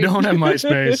 great. We don't have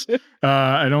MySpace.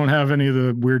 I don't have any of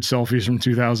the weird selfies from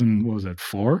 2000. What was that?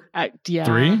 4? Yeah.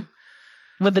 3?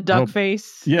 With the duck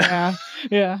face. Yeah.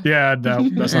 Yeah. Yeah.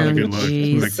 That's not a good look.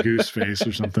 Geez. Like goose face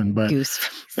or something. But Goose.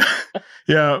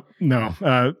 yeah, no.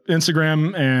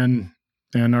 Instagram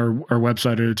and our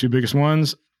website are the two biggest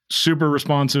ones. Super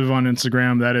responsive on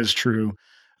Instagram. That is true.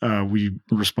 We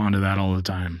respond to that all the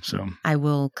time. So I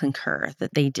will concur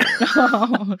that they do.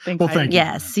 Oh, thank you.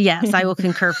 Yes, I will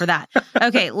concur for that.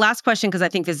 Okay, last question, because I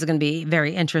think this is going to be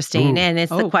very interesting. Ooh. And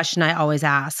it's the question I always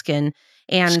ask. And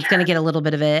it's going to get a little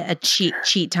bit of a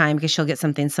cheat time because she'll get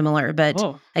something similar. But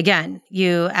again,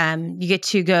 you get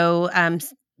to go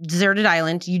deserted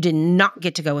island. You did not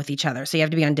get to go with each other. So you have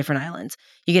to be on different islands.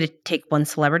 You get to take one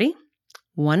celebrity,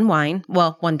 one wine,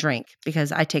 one drink,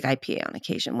 because I take IPA on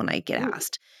occasion when I get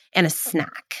asked, and a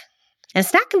snack. And a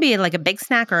snack can be like a big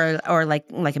snack or like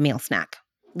a meal snack,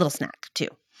 little snack too.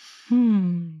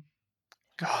 God,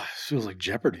 it feels like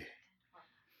Jeopardy.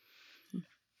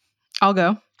 I'll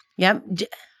go. Yep.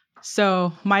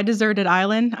 So my deserted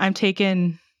island, I'm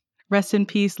taking, rest in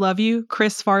peace, love you,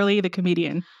 Chris Farley, the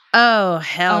comedian. Oh,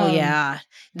 hell yeah.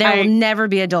 There will never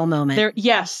be a dull moment.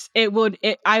 Yes, it would.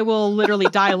 I will literally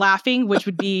die laughing, which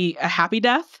would be a happy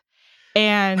death.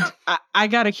 And I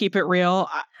got to keep it real.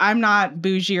 I'm not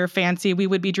bougie or fancy. We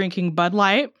would be drinking Bud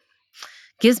Light.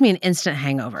 Gives me an instant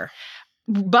hangover.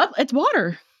 But it's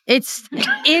water. It's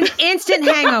an instant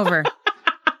hangover.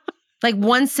 Like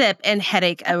one sip and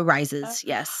headache arises.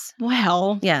 Yes.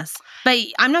 Well. Yes. But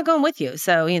I'm not going with you.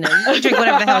 So, you can drink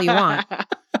whatever the hell you want.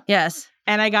 Yes.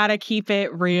 And I got to keep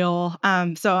it real.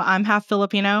 So I'm half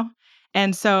Filipino.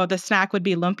 And so the snack would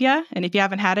be lumpia. And if you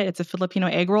haven't had it, it's a Filipino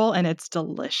egg roll and it's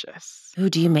delicious. Ooh,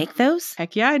 do you make those?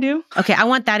 Heck yeah, I do. Okay. I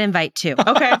want that invite too.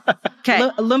 Okay. Okay.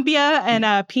 Lumpia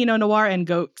and Pinot Noir and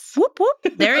goats. Whoop,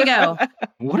 whoop. There you go.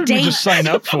 What did we just sign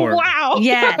up for? Wow.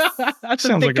 Yes. That's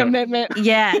Sounds a big like commitment.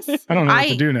 Yes. I don't know what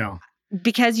to do now.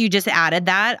 Because you just added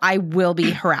that, I will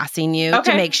be harassing you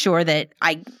to make sure that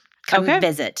I come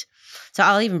visit. So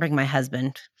I'll even bring my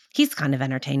husband. He's kind of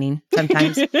entertaining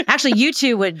sometimes. Actually, you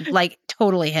two would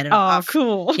totally hit it off. Oh,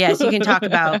 cool. Yes, you can talk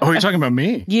about. Oh, you're talking about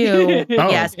me? You.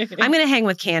 Yes. I'm going to hang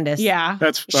with Candace. Yeah.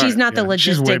 She's not the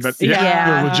logistics. She's way,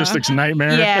 the logistics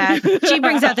nightmare. Yeah. She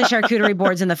brings out the charcuterie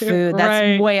boards and the food.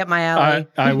 That's way up my alley.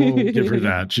 I will give her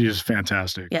that. She is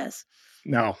fantastic. Yes.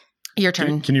 Now, your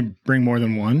turn. Can you bring more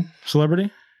than one celebrity?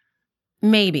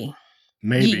 Maybe.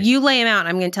 You lay them out.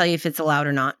 I'm going to tell you if it's allowed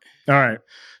or not. All right.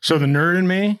 So the nerd in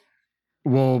me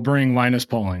will bring Linus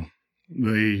Pauling.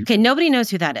 Okay, nobody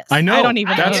knows who that is. I know. I don't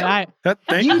even know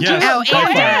that. You do. Oh,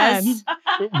 Anne does.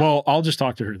 Well, I'll just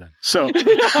talk to her then. So,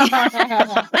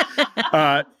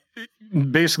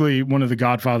 basically, one of the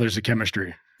godfathers of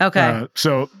chemistry. Okay.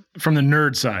 So, from the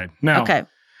nerd side. Now,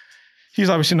 he's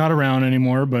obviously not around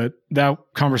anymore, but that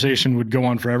conversation would go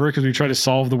on forever because we try to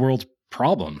solve the world's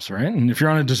problems, right? And if you're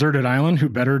on a deserted island, who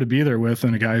better to be there with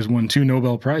than a guy who's won 2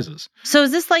 Nobel Prizes? So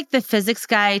is this like the physics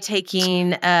guy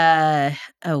taking,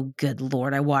 oh, good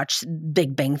Lord, I watch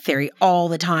Big Bang Theory all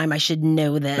the time. I should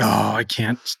know this. Oh, I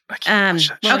can't watch that.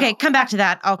 Okay, come back to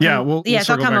that. I'll come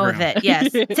up with it.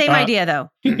 Yes. Same idea, though.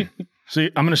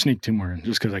 See, I'm going to sneak 2 more in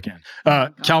just because I can.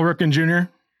 Cal Ripken Jr.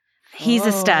 He's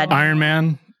a stud. Iron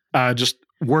Man. Just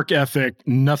work ethic,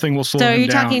 nothing will slow him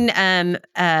down. So are you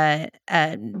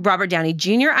talking Robert Downey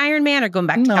Jr. Iron Man or going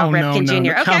back to Cal Ripken Jr.?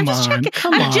 No, okay, I'm just checking.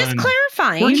 I'm just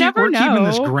clarifying. We're keeping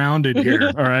this grounded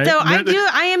here, all right? So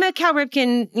I am a Cal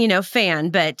Ripken,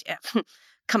 fan, but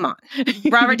come on.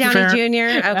 Robert Downey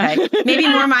Jr., okay. Maybe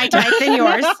more my type than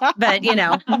yours, but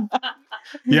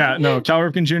Yeah, no, Cal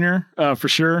Ripken Jr., for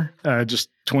sure. Just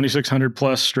 2,600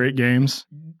 plus straight games.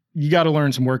 You got to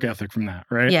learn some work ethic from that,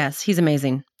 right? Yes, he's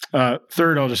amazing.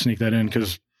 Third, I'll just sneak that in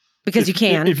because you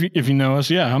can. If you know us,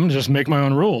 I'm gonna just make my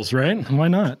own rules, right? Why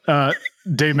not?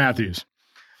 Dave Matthews.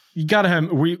 You gotta have.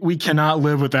 We cannot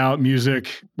live without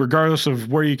music, regardless of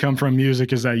where you come from.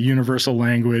 Music is that universal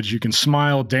language. You can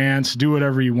smile, dance, do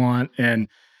whatever you want, and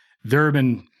there have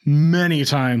been many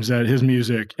times that his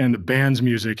music and the band's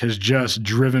music has just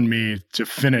driven me to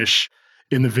finish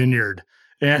in the vineyard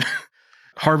and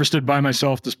harvested by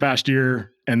myself this past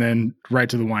year, and then right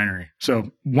to the winery.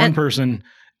 So one person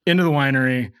into the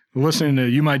winery, listening to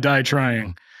 "You Might Die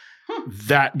Trying,"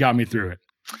 that got me through it.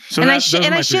 So I should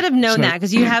have known that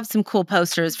because you have some cool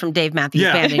posters from Dave Matthews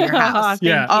Band in your house.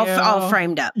 Yeah. all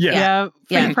framed up. Yeah.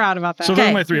 Pretty proud about that. So those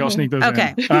are my three. I'll sneak those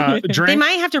in. Drink. They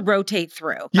might have to rotate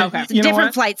through. Okay.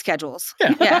 Different flight schedules.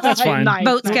 Yeah, that's fine.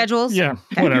 Boat schedules. Yeah,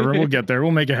 whatever. We'll get there.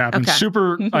 We'll make it happen.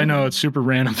 Okay. I know it's super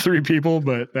random, 3 people,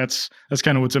 but that's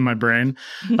kind of what's in my brain.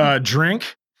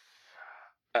 Drink.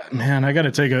 Man, I got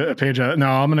to take a page out. No,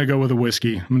 I'm going to go with a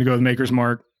whiskey. I'm going to go with Maker's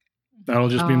Mark. That'll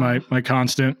just be my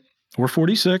constant. Or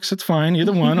 46. It's fine.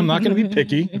 Either one. I'm not going to be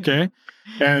picky. Okay.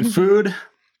 And food.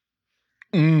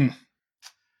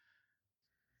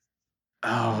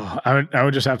 I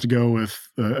would just have to go with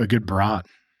a good brat.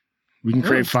 We can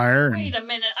create fire. Wait a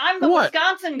minute. I'm the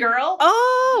Wisconsin girl.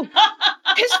 Oh,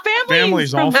 his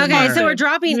family's all from there. So we're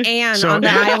dropping Anne on the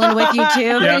island with you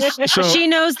too. Yeah, she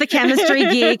knows the chemistry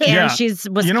geek and she's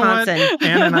Wisconsin. You know what?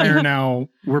 Anne and I are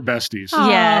we're besties.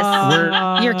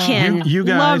 Yes. You're kin. You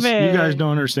guys don't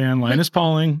understand. Linus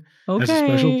Pauling has a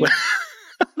special place.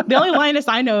 The only Linus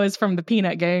I know is from the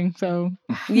Peanut Gang. So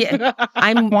yeah,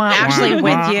 I'm actually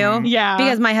with you. Yeah,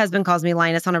 because my husband calls me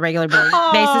Linus on a regular basis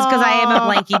because I am a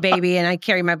blankie baby and I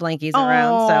carry my blankies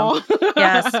around. So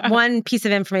yes, one piece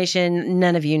of information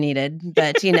none of you needed,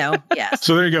 but yes.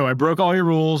 So there you go. I broke all your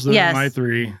rules. Those are my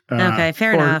 3. Okay,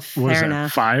 fair enough. Fair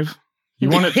enough. 5. You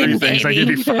wanted 3 things. I gave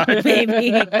you 5. Maybe.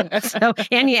 So,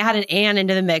 and you added Anne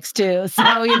into the mix too. So,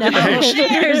 there's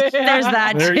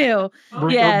that too.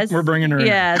 We're bringing her in.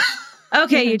 Yes.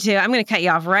 Okay, you two. I'm going to cut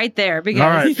you off right there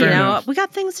because, we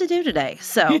got things to do today.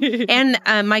 So, and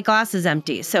my glass is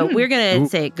empty. So we're going to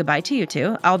say goodbye to you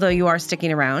two, although you are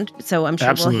sticking around. So I'm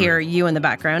sure we'll hear you in the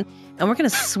background. And we're going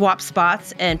to swap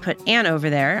spots and put Anne over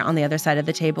there on the other side of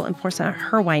the table and pour some of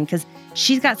her wine because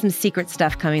she's got some secret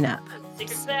stuff coming up.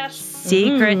 Secret stash.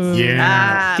 Secret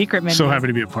stuff. Secret menu. So happy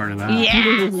to be a part of that.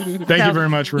 Yeah. Thank you very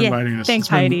much for inviting us. Thanks,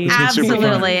 Heidi.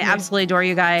 Absolutely adore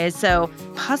you guys. So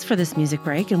pause for this music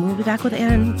break and we'll be back with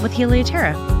Anne with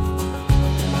Helioterra.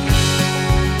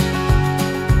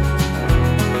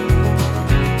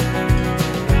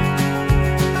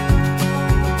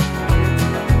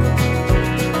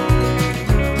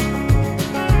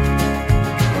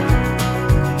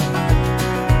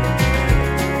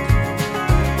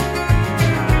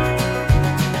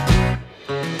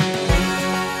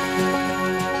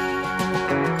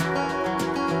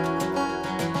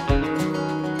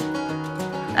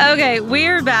 Okay,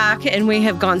 we're back and we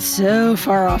have gone so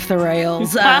far off the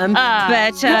rails.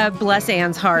 But bless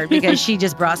Anne's heart because she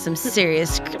just brought some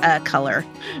serious color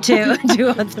to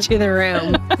the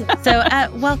room. So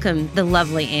welcome, the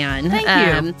lovely Anne. Thank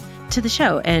you. To the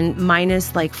show. And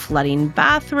minus like flooding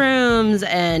bathrooms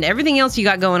and everything else you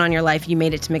got going on in your life, you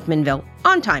made it to McMinnville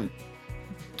on time.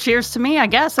 Cheers to me, I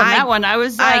guess. On that one,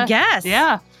 I guess.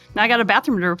 Yeah. Now I got a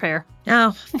bathroom to repair.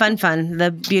 Oh, fun.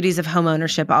 The beauties of home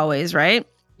ownership always, right?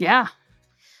 Yeah.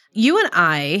 You and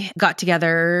I got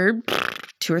together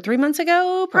 2 or 3 months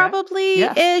ago,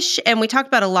 probably-ish, and we talked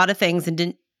about a lot of things and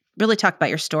didn't really talk about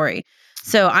your story.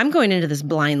 So I'm going into this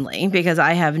blindly because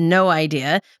I have no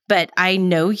idea, but I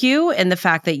know you and the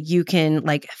fact that you can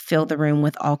like fill the room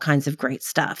with all kinds of great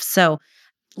stuff. So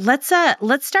let's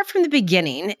start from the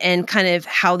beginning and kind of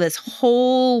how this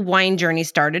whole wine journey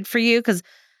started for you because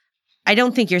I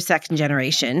don't think you're second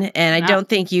generation, and I don't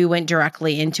think you went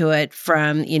directly into it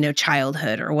from,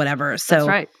 childhood or whatever. So, that's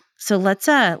right. So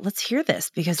let's hear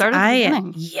this because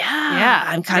I'm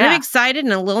kind of excited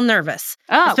and a little nervous,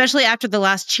 especially after the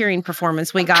last cheering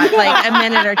performance we got like a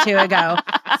minute or 2 ago.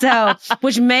 So,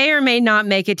 which may or may not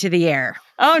make it to the air.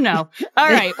 Oh no! All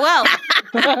right. Well,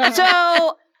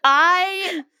 so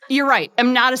you're right.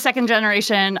 I'm not a second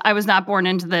generation. I was not born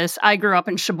into this. I grew up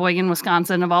in Sheboygan,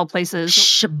 Wisconsin, of all places.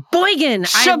 Sheboygan.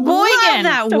 I love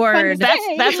that word.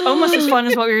 That's almost as fun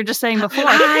as what we were just saying before.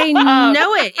 I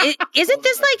know it. Isn't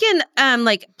this like in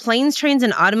like Planes, Trains,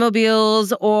 and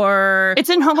Automobiles or it's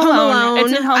in Home Alone.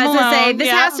 It's in Home Alone. I was gonna say this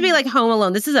has to be like Home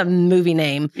Alone. This is a movie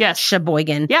name. Yes,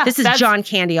 Sheboygan. Yeah, this is John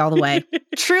Candy all the way.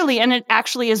 Truly, and it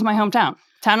actually is my hometown.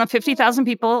 Town of 50,000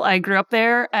 people. I grew up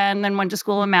there and then went to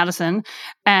school in Madison.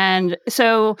 And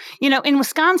so, in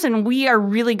Wisconsin, we are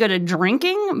really good at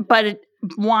drinking, but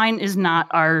wine is not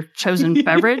our chosen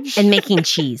beverage. And making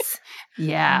cheese.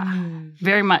 Yeah,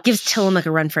 very much. Gives Tillamook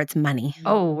a run for its money.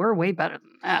 Oh, we're way better than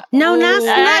that. No, let's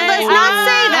not say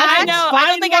that. I know. I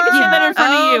don't think I can say that in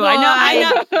front of you. I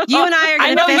know. You and I are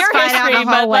going know to fist your fight out history,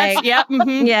 the hallway. Yep.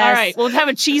 Mm-hmm. Yes. All right. We'll have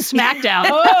a cheese smackdown.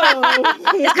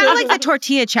 It's kind of like the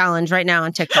tortilla challenge right now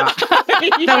on TikTok, but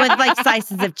with like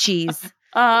slices of cheese,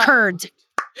 curd.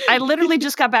 I literally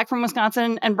just got back from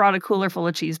Wisconsin and brought a cooler full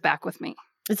of cheese back with me.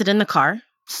 Is it in the car?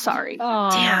 Sorry.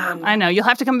 Damn. I know. You'll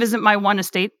have to come visit my one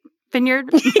estate vineyard,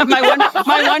 my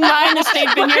one vine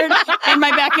estate vineyard in my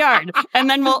backyard, and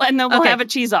then we'll have a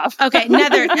cheese off. Okay,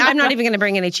 Nether. I'm not even going to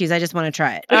bring any cheese. I just want to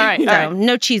try it. All right. So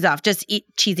no cheese off. Just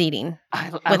cheese eating.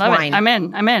 I with love wine. it.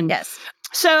 I'm in. Yes.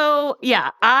 So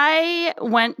yeah, I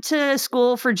went to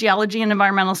school for geology and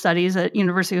environmental studies at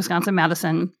University of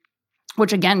Wisconsin-Madison,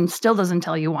 which again still doesn't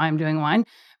tell you why I'm doing wine.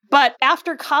 But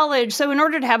after college, so in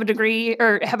order to have a degree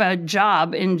or have a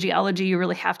job in geology, you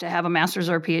really have to have a master's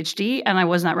or a PhD. And I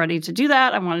was not ready to do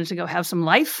that. I wanted to go have some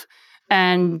life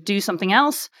and do something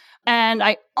else. And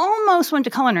I almost went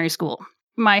to culinary school.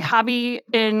 My hobby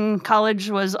in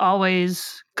college was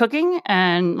always cooking,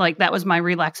 and like that was my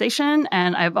relaxation.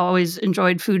 And I've always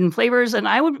enjoyed food and flavors. And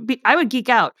I would geek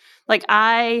out. Like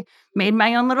I made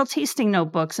my own little tasting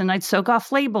notebooks, and I'd soak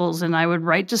off labels, and I would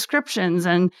write descriptions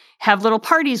and have little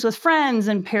parties with friends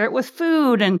and pair it with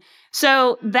food. And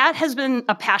so that has been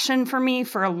a passion for me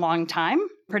for a long time,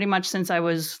 pretty much since I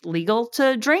was legal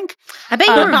to drink. I bet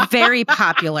you were very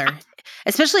popular.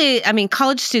 Especially, I mean,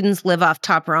 college students live off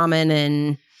top ramen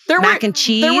and mac and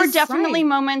cheese. There were definitely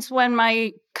moments when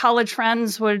my college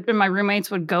friends and my roommates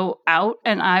would go out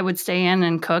and I would stay in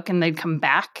and cook, and they'd come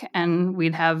back and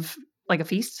we'd have like a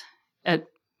feast at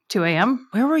 2 a.m.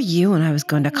 Where were you when I was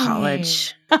going to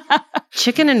college?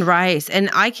 Chicken and rice. And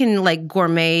I can like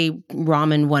gourmet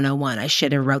ramen 101. I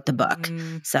should have wrote the book.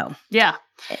 So yeah.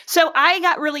 So I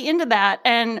got really into that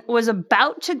and was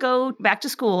about to go back to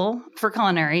school for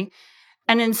culinary.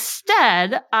 And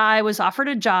instead, I was offered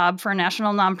a job for a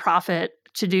national nonprofit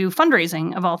to do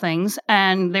fundraising of all things.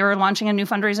 And they were launching a new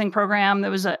fundraising program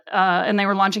that was, and they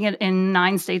were launching it in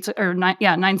 9 states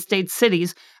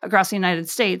cities across the United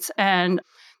States. And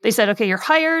they said, okay, you're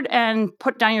hired, and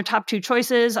put down your top 2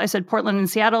 choices. I said Portland and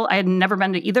Seattle. I had never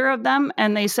been to either of them.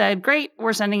 And they said, great,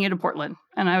 we're sending you to Portland.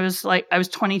 And I was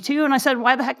 22. And I said,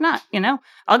 why the heck not?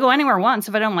 I'll go anywhere once.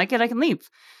 If I don't like it, I can leave.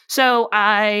 So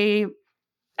I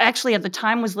actually at the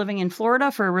time was living in Florida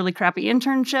for a really crappy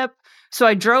internship. So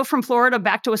I drove from Florida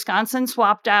back to Wisconsin,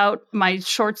 swapped out my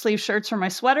short sleeve shirts for my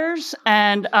sweaters,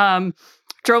 and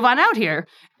drove on out here.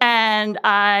 And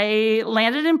I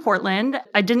landed in Portland.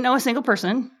 I didn't know a single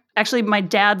person. Actually, my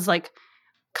dad's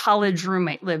college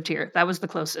roommate lived here. That was the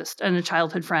closest, and a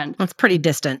childhood friend. That's pretty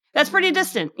distant. That's pretty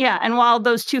distant, yeah. And while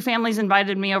those 2 families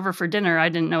invited me over for dinner, I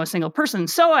didn't know a single person.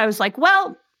 So I was like,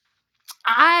 well,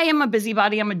 I am a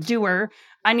busybody. I'm a doer.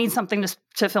 I need something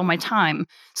to fill my time.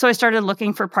 So I started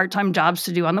looking for part-time jobs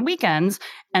to do on the weekends,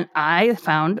 and I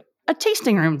found a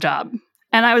tasting room job.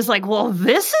 And I was like, well,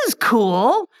 this is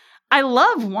cool. I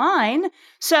love wine.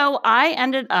 So I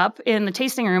ended up in the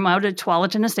tasting room out at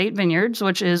Tualatin Estate Vineyards,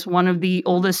 which is one of the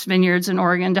oldest vineyards in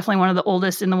Oregon, definitely one of the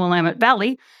oldest in the Willamette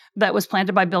Valley, that was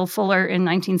planted by Bill Fuller in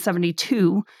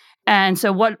 1972. And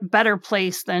so what better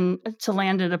place than to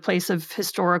land at a place of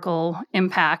historical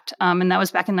impact? And that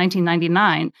was back in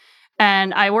 1999.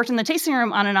 And I worked in the tasting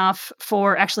room on and off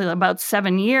for actually about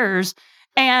 7 years.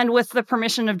 And with the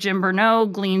permission of Jim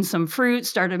Bernot, gleaned some fruit,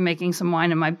 started making some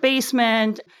wine in my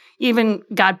basement, even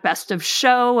got best of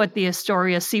show at the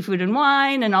Astoria Seafood and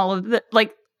Wine and all of the,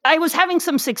 I was having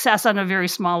some success on a very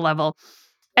small level.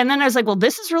 And then I was like, well,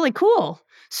 this is really cool.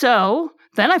 So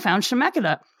then I found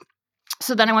Chemeketa.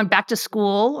 So then I went back to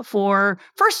school for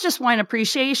first just wine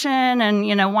appreciation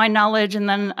and, wine knowledge. And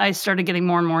then I started getting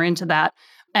more and more into that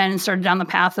and started down the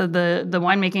path of the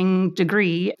winemaking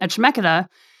degree at Chemeketa.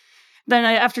 Then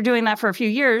after doing that for a few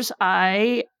years,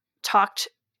 I talked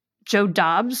Joe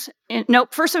Dobbs.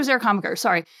 First it was Eric Homaker.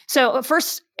 Sorry. So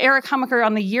first Eric Homaker,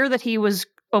 on the year that he was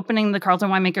opening the Carlton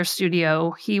Winemaker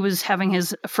Studio, he was having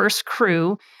his first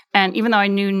crew. And even though I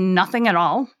knew nothing at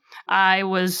all, I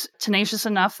was tenacious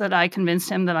enough that I convinced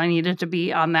him that I needed to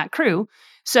be on that crew.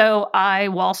 So I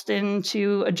waltzed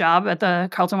into a job at the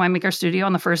Carlton Winemaker Studio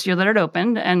on the first year that it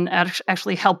opened, and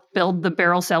actually helped build the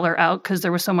barrel cellar out because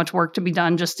there was so much work to be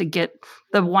done just to get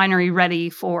the winery ready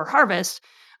for harvest.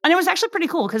 And it was actually pretty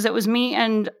cool because it was me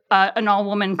and an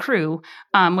all-woman crew,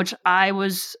 which I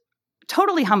was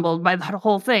totally humbled by that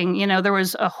whole thing. There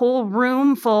was a whole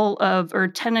room full of, or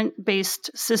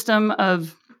tenant-based system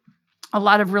of a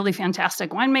lot of really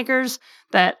fantastic winemakers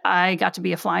that I got to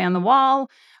be a fly on the wall.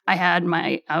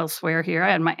 I'll swear here,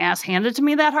 I had my ass handed to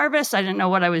me that harvest. I didn't know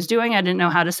what I was doing. I didn't know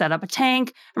how to set up a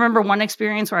tank. I remember one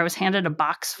experience where I was handed a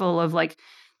box full of like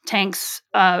tanks,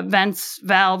 vents,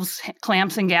 valves,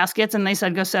 clamps, and gaskets. And they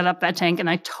said, go set up that tank. And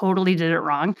I totally did it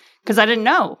wrong because I didn't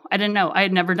know. I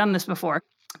had never done this before.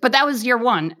 But that was year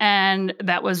one. And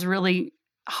that was really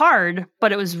hard,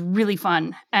 but it was really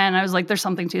fun. And I was like, there's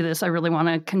something to this. I really want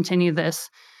to continue this.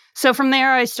 So from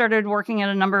there, I started working at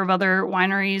a number of other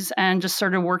wineries and just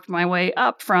sort of worked my way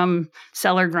up from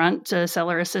cellar grunt to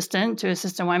cellar assistant to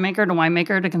assistant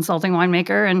winemaker to consulting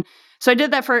winemaker. And so I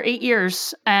did that for 8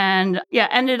 years and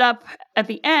ended up at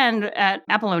the end at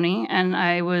Apolloni, and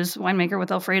I was winemaker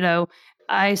with Alfredo.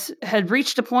 I had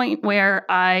reached a point where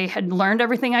I had learned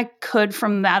everything I could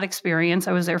from that experience.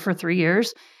 I was there for 3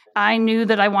 years. I knew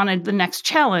that I wanted the next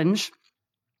challenge,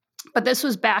 but this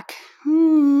was back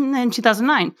in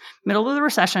 2009, middle of the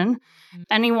recession.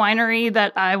 Any winery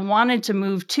that I wanted to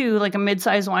move to, like a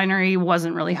mid-sized winery,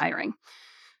 wasn't really hiring.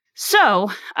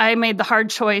 So I made the hard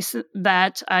choice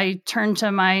that I turned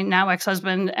to my now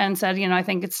ex-husband and said, I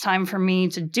think it's time for me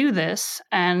to do this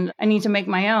and I need to make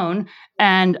my own.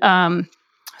 And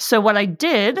so what I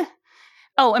did,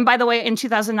 and by the way, in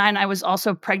 2009, I was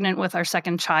also pregnant with our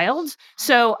second child.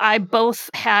 So I both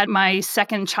had my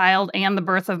second child and the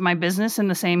birth of my business in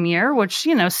the same year, which,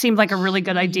 seemed like a really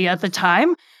good idea at the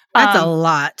time. That's a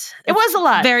lot. It was a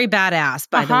lot. Very badass,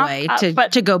 by the way,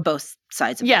 to go both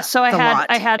sides of Yes, so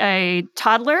I had a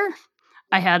toddler,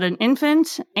 I had an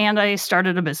infant, and I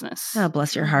started a business. Oh,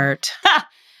 bless your heart.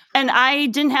 And I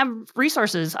didn't have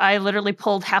resources. I literally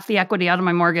pulled half the equity out of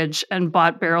my mortgage and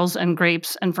bought barrels and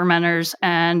grapes and fermenters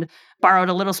and borrowed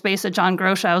a little space at John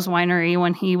Groshow's winery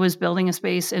when he was building a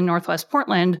space in Northwest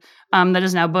Portland that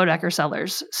is now Bodecker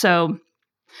Cellars.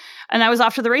 And I was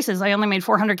off to the races. I only made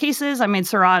 400 cases. I made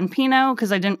Syrah and Pinot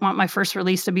because I didn't want my first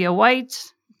release to be a white.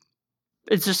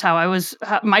 It's just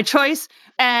my choice.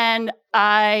 And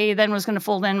I then was going to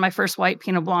fold in my first white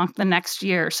Pinot Blanc the next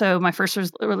year. So my first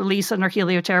release under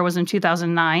Helioterra was in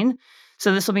 2009.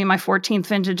 So this will be my 14th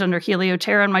vintage under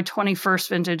Helioterra and my 21st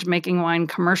vintage making wine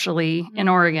commercially in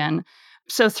Oregon.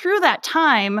 So through that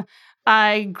time,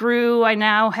 I grew. I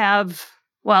now have...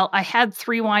 I had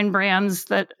 3 wine brands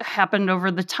that happened over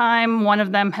the time. One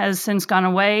of them has since gone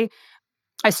away.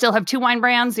 I still have 2 wine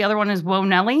brands. The other one is Whoa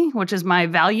Nelly, which is my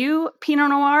value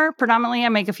Pinot Noir. Predominantly, I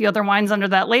make a few other wines under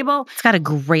that label. It's got a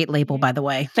great label, by the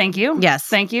way. Thank you. Yes.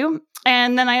 Thank you.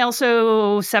 And then I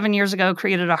also, 7 years ago,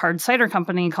 created a hard cider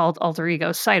company called Alter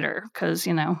Ego Cider because,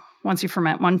 once you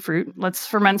ferment one fruit, let's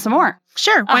ferment some more.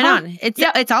 Sure. Why not?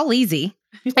 It's all easy.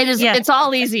 It is. Yeah. It's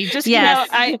all easy. Just yes.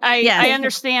 I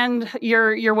understand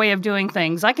your way of doing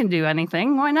things. I can do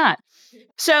anything. Why not?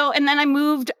 So, and then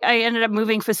I ended up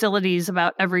moving facilities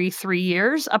about every 3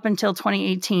 years up until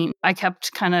 2018. I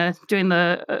kept kind of doing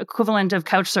the equivalent of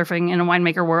couch surfing in a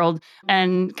winemaker world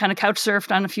and kind of couch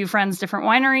surfed on a few friends' different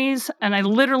wineries. And I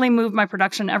literally moved my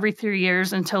production every 3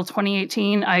 years until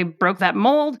 2018. I broke that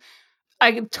mold.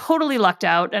 I totally lucked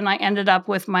out and I ended up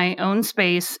with my own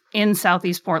space in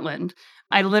Southeast Portland.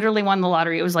 I literally won the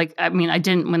lottery. It was like, I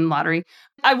didn't win the lottery.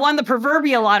 I won the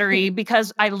proverbial lottery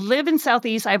because I live in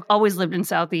Southeast. I've always lived in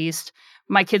Southeast.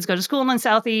 My kids go to school in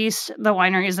Southeast. The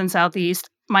winery is in Southeast.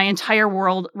 My entire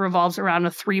world revolves around a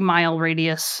 3-mile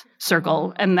radius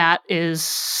circle. And that is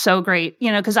so great,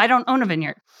 because I don't own a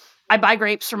vineyard. I buy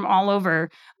grapes from all over.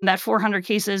 That 400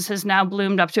 cases has now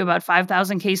bloomed up to about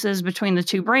 5,000 cases between the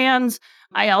 2 brands.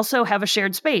 I also have a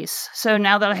shared space. So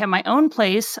now that I have my own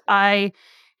place,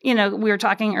 we were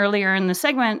talking earlier in the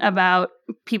segment about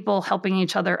people helping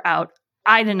each other out.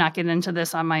 I did not get into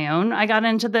this on my own. I got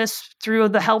into this through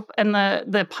the help and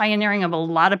the pioneering of a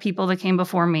lot of people that came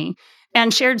before me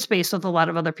and shared space with a lot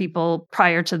of other people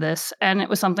prior to this. And it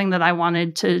was something that I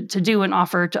wanted to do and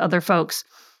offer to other folks.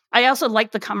 I also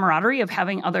like the camaraderie of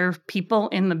having other people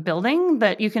in the building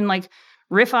that you can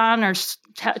riff on or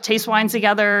taste wines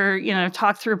together,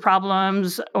 talk through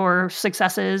problems or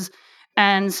successes.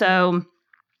 And so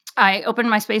I opened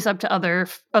my space up to other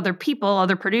people,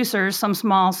 other producers, some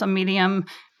small, some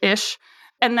medium-ish.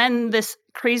 And then this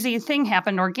crazy thing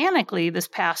happened organically this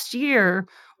past year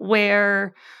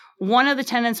where one of the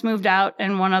tenants moved out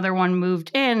and one other one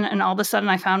moved in. And all of a sudden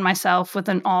I found myself with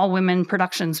an all-women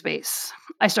production space.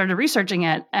 I started researching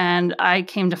it and I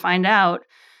came to find out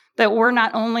that we're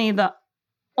not only the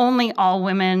only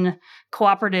all-women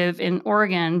cooperative in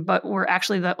Oregon, but we're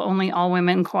actually the only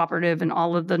all-women cooperative in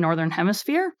all of the Northern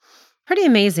Hemisphere. Pretty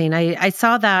amazing. I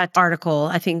saw that article,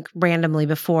 I think randomly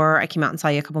before I came out and saw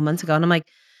you a couple months ago. And I'm like,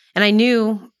 And I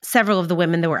knew several of the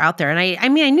women that were out there. And I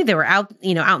mean, I knew they were out,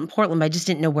 out in Portland, but I just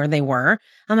didn't know where they were.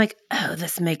 I'm like, oh,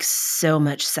 this makes so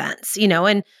much sense,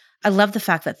 and I love the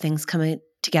fact that things come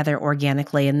together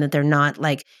organically and that they're not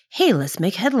like, hey, let's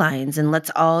make headlines and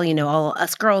let's all, all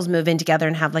us girls move in together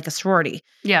and have like a sorority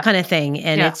kind of thing.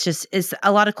 And it's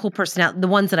a lot of cool personality. The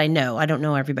ones that I know, I don't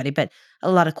know everybody, but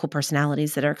a lot of cool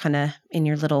personalities that are kind of in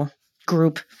your little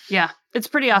group. Yeah, it's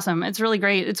pretty awesome. It's really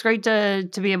great. It's great to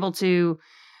be able to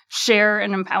share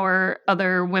and empower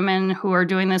other women who are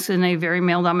doing this in a very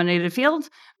male-dominated field.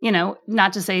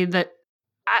 Not to say that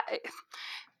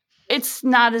it's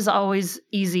not as always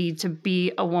easy to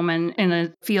be a woman in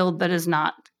a field that is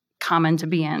not common to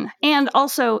be in. And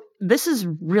also, this is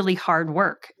really hard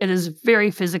work. It is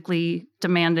very physically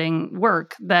demanding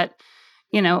work that,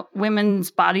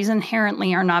 women's bodies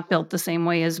inherently are not built the same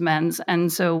way as men's.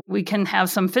 And so we can have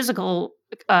some physical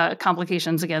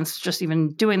complications against just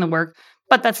even doing the work,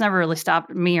 but that's never really stopped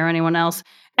me or anyone else.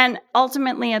 And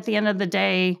ultimately, at the end of the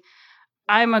day,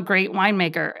 I'm a great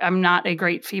winemaker. I'm not a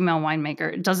great female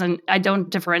winemaker. I don't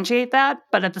differentiate that,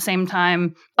 but at the same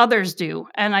time, others do.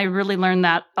 And I really learned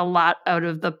that a lot out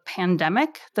of the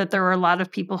pandemic, that there were a lot of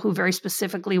people who very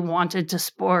specifically wanted to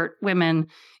support women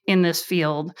in this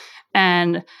field.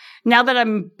 And now that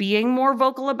I'm being more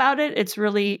vocal about it, it's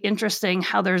really interesting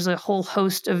how there's a whole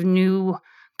host of new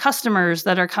customers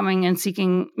that are coming and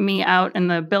seeking me out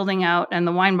and the building out and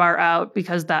the wine bar out,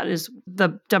 because that is the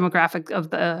demographic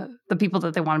of the people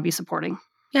that they want to be supporting.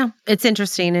 Yeah, it's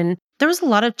interesting. And there was a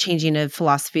lot of changing of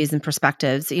philosophies and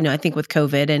perspectives, I think with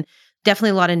COVID, and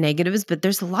definitely a lot of negatives, but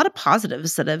there's a lot of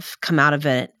positives that have come out of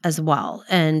it as well.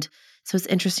 And so it's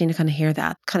interesting to kind of hear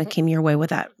that kind of came your way with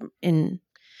that in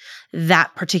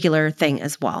that particular thing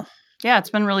as well. Yeah, it's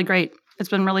been really great. It's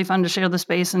been really fun to share the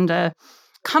space and to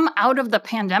come out of the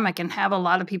pandemic and have a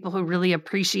lot of people who really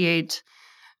appreciate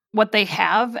what they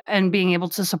have and being able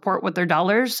to support with their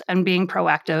dollars and being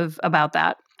proactive about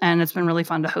that. And it's been really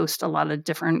fun to host a lot of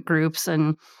different groups.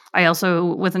 And I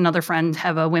also, with another friend,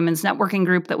 have a women's networking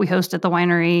group that we host at the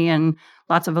winery and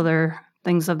lots of other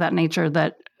things of that nature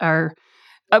that are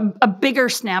a bigger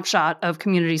snapshot of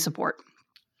community support.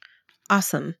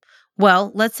 Awesome.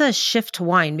 Well, let's shift to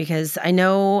wine, because I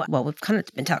know, we've kind of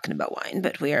been talking about wine,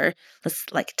 but let's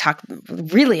talk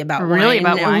really about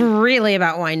wine. Really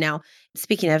about wine now.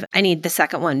 Speaking of, I need the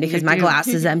second one because my glass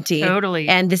is empty. Totally.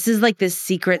 And this is like this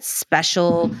secret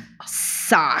special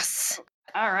sauce.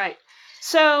 All right.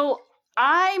 So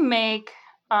I make,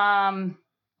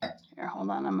 here, hold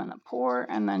on. I'm going to pour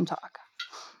and then talk.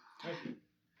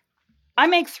 I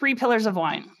make 3 pillars of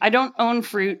wine. I don't own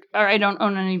fruit, or I don't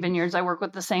own any vineyards. I work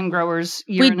with the same growers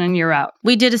year in and year out.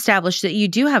 We did establish that you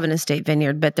do have an estate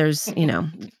vineyard, but there's,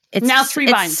 it's now 3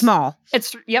 vines. It's small.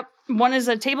 Yep. One is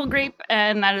a table grape,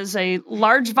 and that is a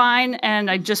large vine. And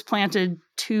I just planted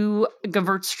 2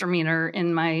 Gewürztraminer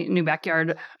in my new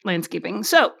backyard landscaping.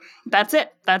 So that's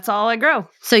it. That's all I grow.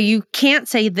 So you can't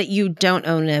say that you don't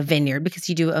own a vineyard, because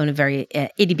you do own a very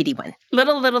itty bitty one.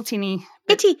 Little teeny.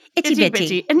 Itty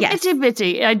bitty. And yes. Itty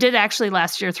bitty. I did actually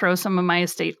last year throw some of my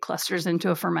estate clusters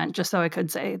into a ferment just so I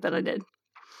could say that I did.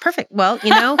 Perfect. Well,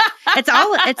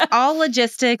 it's all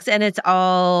logistics, and it's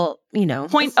all,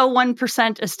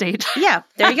 0.01% estate. Yeah,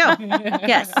 there you go.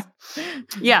 Yes.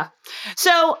 Yeah.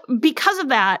 So because of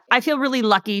that, I feel really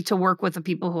lucky to work with the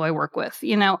people who I work with.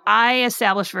 I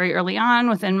established very early on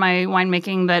within my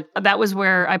winemaking that was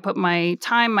where I put my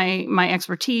time, my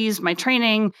expertise, my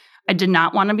training. I did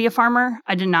not want to be a farmer.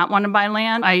 I did not want to buy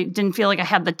land. I didn't feel like I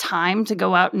had the time to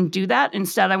go out and do that.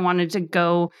 Instead, I wanted to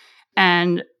go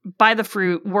and buy the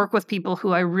fruit, work with people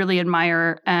who I really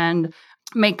admire, and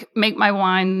make my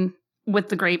wine with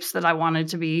the grapes that I wanted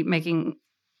to be making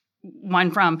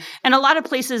wine from. And a lot of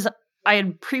places I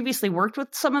had previously worked with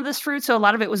some of this fruit, so a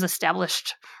lot of it was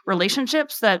established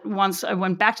relationships that once I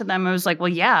went back to them, I was like, well,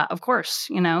 yeah, of course,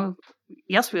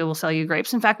 yes, we will sell you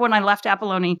grapes. In fact, when I left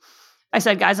Apolloni, I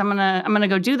said, guys, I'm gonna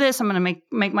go do this. I'm gonna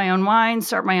make my own wine,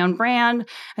 start my own brand.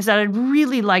 I said, I'd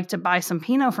really like to buy some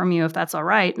Pinot from you if that's all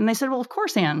right. And they said, well, of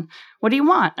course, Anne. What do you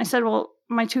want? I said, well,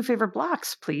 my 2 favorite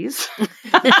blocks, please.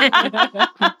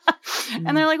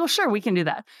 And they're like, well, sure, we can do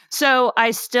that. So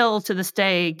I still, to this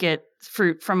day, get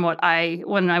fruit from when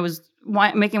I was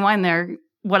making wine there,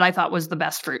 what I thought was the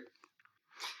best fruit.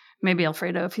 Maybe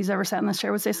Alfredo, if he's ever sat in this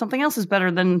chair, would say something else is better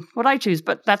than what I choose.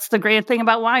 But that's the great thing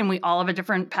about wine. We all have a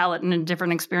different palate and a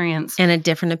different experience. And a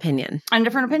different opinion.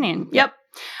 Yep.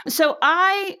 So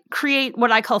I create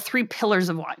what I call 3 pillars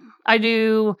of wine. I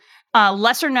do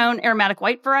lesser known aromatic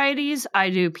white varieties. I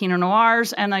do Pinot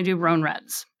Noirs, and I do Rhone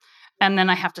Reds. And then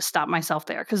I have to stop myself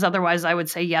there because otherwise I would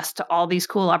say yes to all these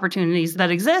cool opportunities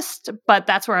that exist. But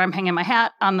that's where I'm hanging my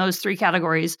hat on those 3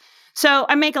 categories. So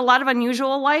I make a lot of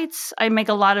unusual whites. I make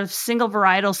a lot of single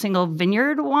varietal, single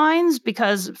vineyard wines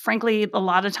because, frankly, a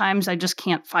lot of times I just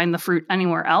can't find the fruit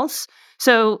anywhere else.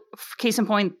 So, case in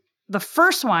point, the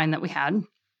first wine that we had,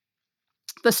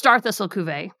 the Star Thistle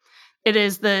Cuvée, it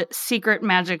is the secret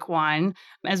magic wine.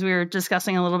 As we were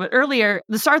discussing a little bit earlier,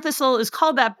 the Star Thistle is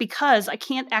called that because I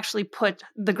can't actually put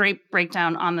the grape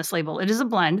breakdown on this label. It is a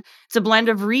blend. It's a blend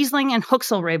of Riesling and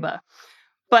Huxelrebe,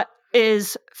 but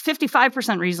is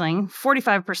 55% Riesling,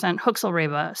 45%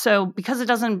 Huxelrebe. So because it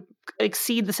doesn't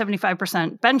exceed the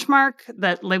 75% benchmark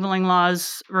that labeling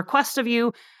laws request of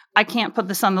you, I can't put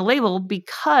this on the label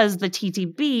because the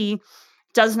TTB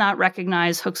does not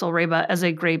recognize Huxelrebe as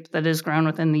a grape that is grown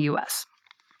within the U.S.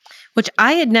 Which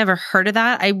I had never heard of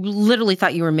that. I literally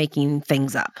thought you were making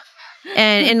things up.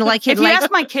 And like, if you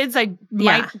ask my kids, I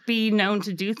might be known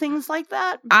to do things like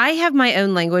that. I have my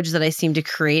own language that I seem to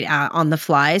create on the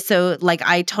fly. So like,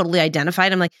 I totally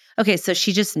identified. I'm like, okay, so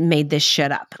she just made this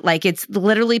shit up. Like, it's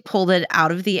literally pulled it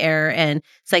out of the air, and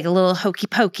it's like a little hokey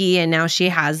pokey, and now she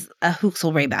has a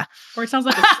Huxelrebe. Or it sounds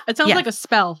like like a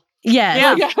spell.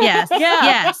 Yes. Yeah. Yes. Yeah.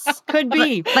 Yes. Could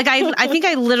be. Like, I think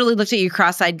I literally looked at you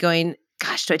cross-eyed going,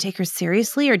 gosh, do I take her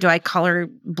seriously or do I call her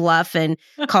bluff and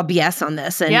call BS on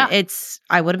this? And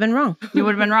I would have been wrong. You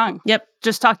would have been wrong. Yep.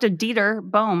 Just talked to Dieter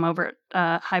Bohm over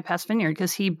at High Pass Vineyard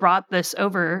because he brought this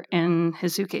over in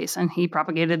his suitcase and he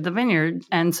propagated the vineyard.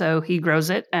 And so he grows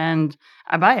it and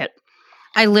I buy it.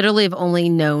 I literally have only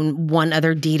known one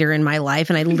other Dieter in my life,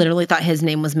 and I literally thought his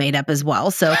name was made up as well.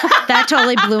 So that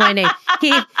totally blew my name.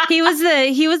 He was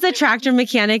the tractor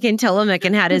mechanic in Tillamook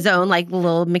and had his own like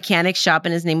little mechanic shop,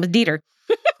 and his name was Dieter.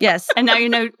 Yes. And now you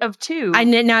know of 2.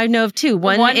 Now I know of 2.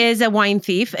 One is a wine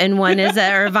thief, and one is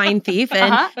a vine thief,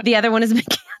 and the other one is a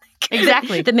mechanic.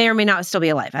 Exactly. That may or may not still be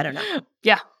alive. I don't know.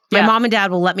 Yeah. My mom and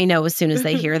dad will let me know as soon as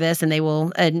they hear this, and they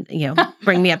will,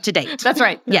 bring me up to date. That's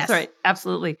right. Yes. That's right.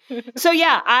 Absolutely. So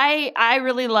yeah, I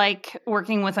really like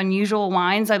working with unusual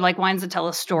wines. I like wines that tell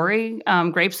a story,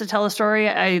 grapes that tell a story.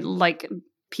 I like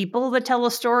people that tell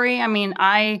a story. I mean,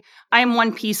 I am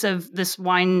one piece of this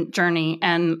wine journey,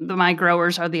 and my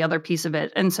growers are the other piece of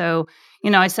it. And so,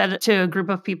 I said to a group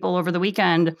of people over the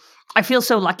weekend, I feel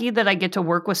so lucky that I get to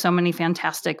work with so many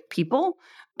fantastic people,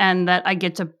 and that I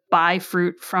get to buy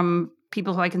fruit from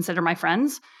people who I consider my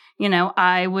friends.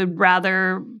 I would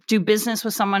rather do business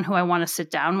with someone who I want to sit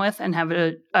down with and have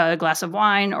a glass of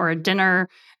wine or a dinner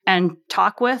and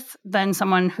talk with than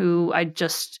someone who I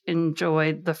just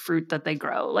enjoy the fruit that they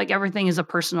grow. Like, everything is a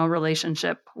personal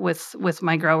relationship with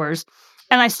my growers.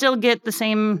 And I still get the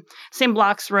same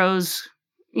blocks rows,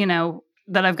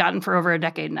 that I've gotten for over a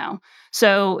decade now.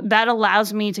 So that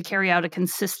allows me to carry out a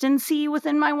consistency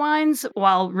within my wines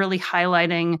while really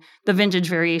highlighting the vintage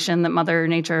variation that Mother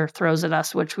Nature throws at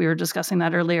us, which we were discussing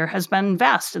that earlier, has been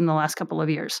vast in the last couple of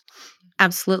years.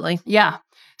 Absolutely. Yeah.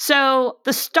 So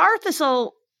the Star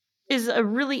Thistle is a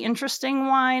really interesting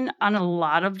wine on a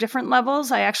lot of different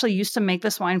levels. I actually used to make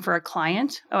this wine for a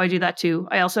client. Oh, I do that too.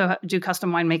 I also do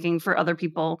custom winemaking for other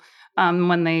people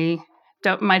when they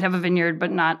might have a vineyard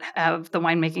but not have the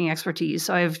winemaking expertise.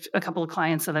 So I have a couple of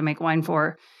clients that I make wine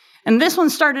for. And this one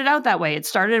started out that way. It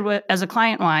started as a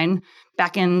client wine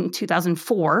back in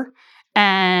 2004.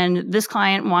 And this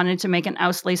client wanted to make an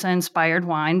Auslese-inspired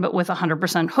wine, but with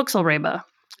 100% Huxelrebe.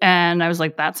 And I was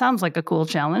like, that sounds like a cool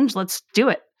challenge. Let's do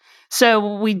it.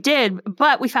 So we did,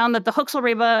 but we found that the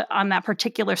Huxelrebe on that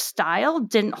particular style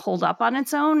didn't hold up on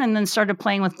its own, and then started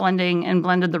playing with blending and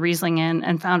blended the Riesling in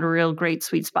and found a real great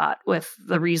sweet spot with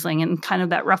the Riesling in kind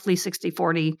of that roughly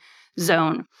 60-40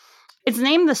 zone. It's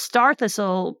named the Star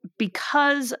Thistle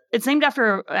because it's named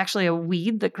after actually a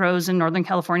weed that grows in Northern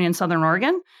California and Southern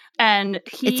Oregon. And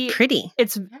it's pretty.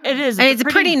 It is. I mean, it's a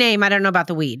pretty name. I don't know about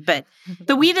the weed, but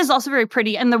the weed is also very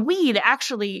pretty. And the weed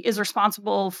actually is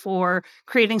responsible for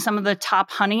creating some of the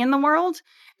top honey in the world.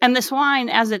 And this wine,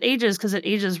 as it ages, because it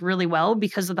ages really well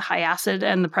because of the high acid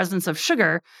and the presence of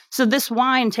sugar. So this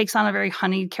wine takes on a very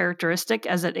honeyed characteristic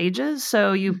as it ages.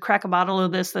 So you crack a bottle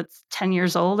of this that's 10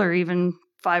 years old or even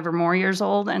 5 or more years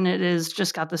old, and it is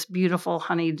just got this beautiful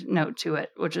honeyed note to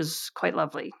it, which is quite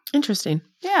lovely. Interesting.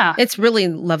 Yeah. It's really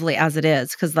lovely as it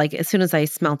is, because like as soon as I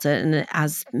smelt it, and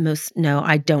as most know,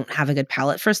 I don't have a good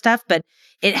palate for stuff, but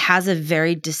it has a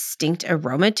very distinct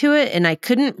aroma to it, and I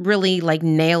couldn't really like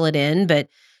nail it in, but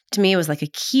to me it was like a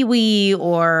kiwi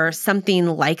or something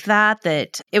like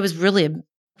that it was really a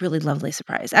really lovely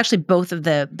surprise. Actually, both of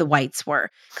the whites were,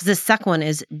 because the second one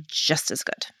is just as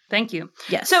good. Thank you.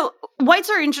 Yes. So whites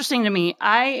are interesting to me.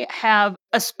 I have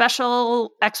a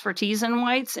special expertise in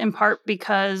whites, in part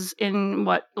because in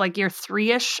year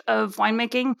 3-ish of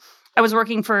winemaking, I was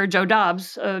working for Joe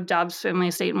Dobbs of Dobbs Family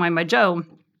Estate and Wine by Joe.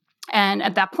 And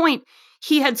at that point,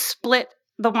 he had split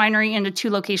the winery into 2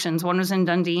 locations. One was in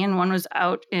Dundee and one was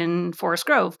out in Forest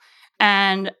Grove.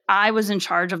 And I was in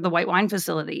charge of the white wine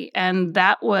facility. And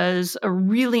that was a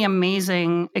really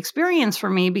amazing experience for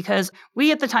me because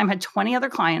we at the time had 20 other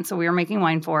clients that we were making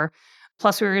wine for.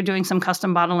 Plus, we were doing some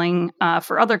custom bottling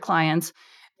for other clients.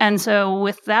 And so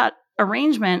with that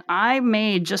arrangement, I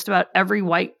made just about every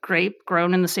white grape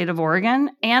grown in the state of Oregon,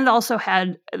 and also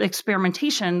had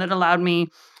experimentation that allowed me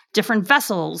different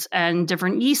vessels and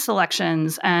different yeast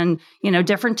selections and,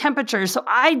 different temperatures. So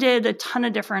I did a ton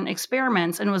of different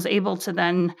experiments and was able to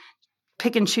then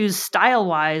pick and choose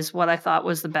style-wise what I thought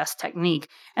was the best technique.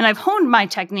 And I've honed my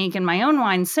technique in my own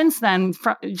wine since then,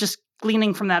 just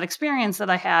gleaning from that experience that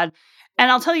I had.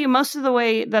 And I'll tell you, most of the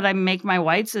way that I make my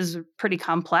whites is pretty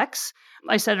complex.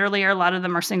 I said earlier, a lot of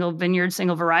them are single vineyard,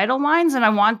 single varietal wines, and I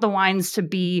want the wines to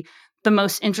be the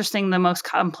most interesting, the most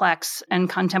complex and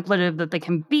contemplative that they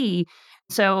can be.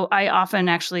 So I often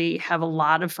actually have a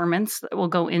lot of ferments that will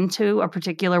go into a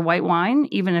particular white wine,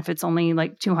 even if it's only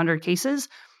like 200 cases,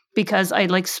 because I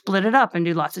split it up and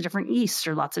do lots of different yeasts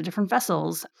or lots of different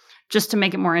vessels just to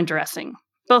make it more interesting,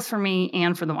 both for me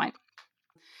and for the wine.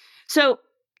 So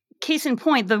case in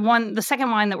point, the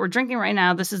second wine that we're drinking right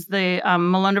now, this is the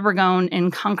Melon de Bourgogne in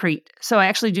concrete. So I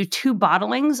actually do 2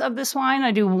 bottlings of this wine.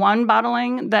 I do one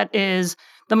bottling that is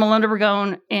the Melon de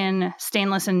Bourgogne in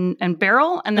stainless and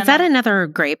barrel. And then is that another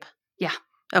grape? Yeah.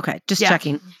 Okay, just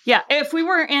checking. Yeah, if we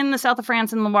were in the south of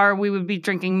France in Loire, we would be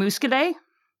drinking Muscadet,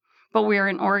 but we are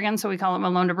in Oregon, so we call it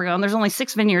Melon de Bourgogne. There's only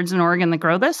 6 vineyards in Oregon that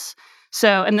grow this.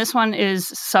 So, and this one is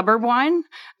suburb wine.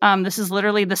 This is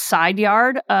literally the side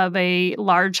yard of a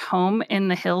large home in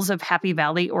the hills of Happy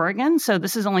Valley, Oregon. So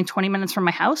this is only 20 minutes from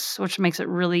my house, which makes it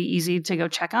really easy to go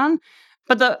check on.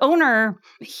 But the owner,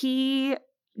 he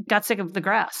got sick of the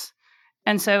grass.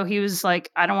 And so he was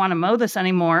like, I don't want to mow this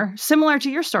anymore. Similar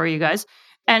to your story, you guys.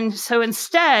 And so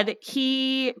instead,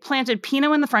 he planted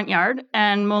Pinot in the front yard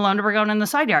and Melon de Bourgogne in the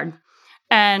side yard,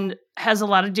 and has a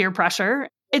lot of deer pressure.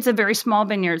 It's a very small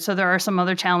vineyard, so there are some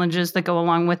other challenges that go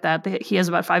along with that. He has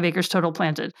about 5 acres total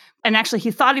planted. And actually, he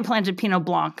thought he planted Pinot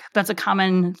Blanc. That's a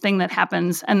common thing that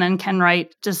happens. And then Ken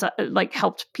Wright just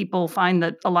helped people find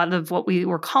that a lot of what we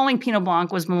were calling Pinot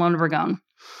Blanc was Melon de Bourgogne.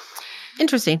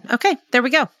 Interesting. Okay, there we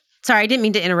go. Sorry, I didn't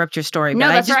mean to interrupt your story, but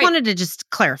I just wanted to just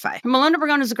clarify. Melon de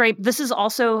Bourgogne is a grape. This is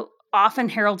also often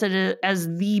heralded as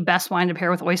the best wine to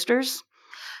pair with oysters.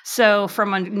 So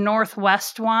from a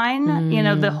Northwest wine,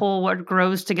 the whole what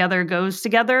grows together goes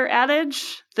together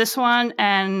adage. This one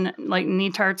and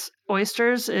Netart's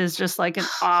oysters is just like an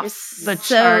off the chart.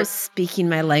 So speaking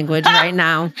my language right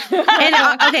now.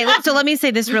 And okay, so let me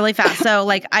say this really fast. So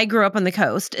I grew up on the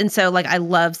coast, and so I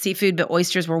love seafood, but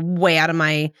oysters were way out of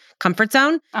my comfort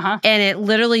zone. And it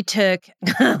literally took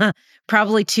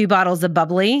probably 2 bottles of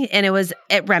bubbly, and it was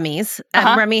at Remy's.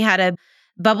 Remy had a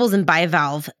Bubbles and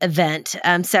Bivalve event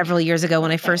several years ago when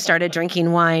I first started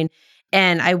drinking wine.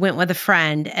 And I went with a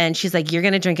friend, and she's like, you're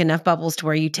going to drink enough bubbles to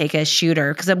where you take a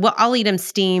shooter. Because I'll eat them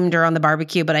steamed or on the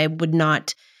barbecue, but I would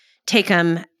not take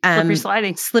them slippery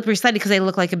slidey because they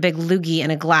look like a big loogie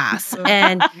in a glass.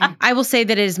 And I will say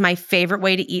that it is my favorite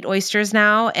way to eat oysters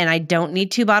now. And I don't need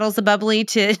 2 bottles of bubbly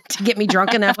to get me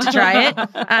drunk enough to try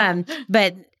it.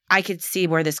 But I could see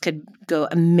where this could go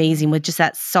amazing with just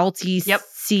that salty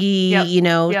sea,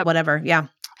 whatever. Yeah.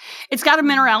 It's got a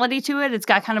minerality to it. It's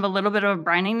got kind of a little bit of a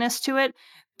brininess to it.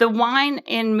 The wine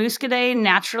in Muscadet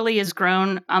naturally is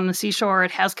grown on the seashore.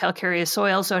 It has calcareous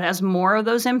soil, so it has more of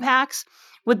those impacts.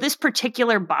 With this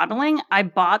particular bottling, I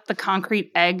bought the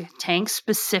concrete egg tank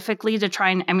specifically to try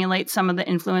and emulate some of the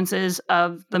influences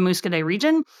of the Muscadet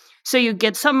region. So you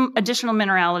get some additional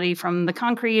minerality from the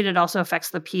concrete. It also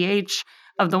affects the pH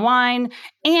of the wine.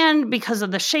 And because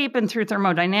of the shape and through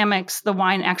thermodynamics, the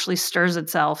wine actually stirs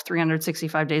itself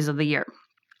 365 days of the year.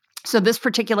 So this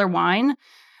particular wine,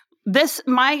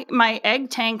 my egg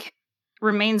tank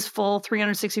remains full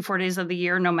 364 days of the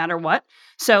year, no matter what.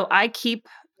 So I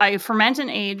ferment and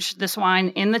age this wine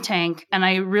in the tank, and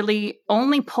I really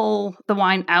only pull the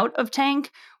wine out of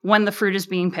tank when the fruit is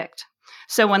being picked.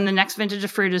 So when the next vintage of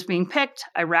fruit is being picked,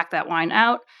 I rack that wine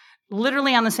out,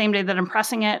 literally on the same day that I'm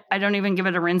pressing it. I don't even give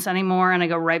it a rinse anymore, and I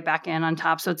go right back in on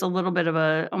top. So it's a little bit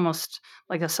of almost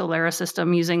like a Solera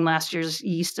system, using last year's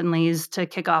yeast and lees to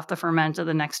kick off the ferment of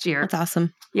the next year. That's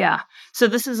awesome. Yeah. So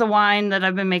this is a wine that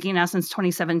I've been making now since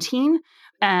 2017.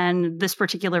 And this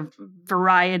particular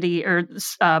variety or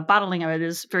bottling of it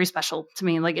is very special to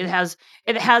me. Like it has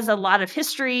a lot of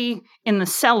history in the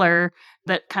cellar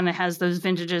that kind of has those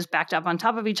vintages backed up on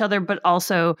top of each other, but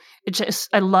also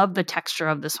I love the texture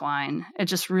of this wine. It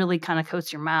just really kind of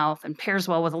coats your mouth and pairs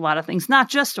well with a lot of things, not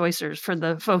just oysters for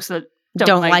the folks that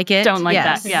don't like it. Don't like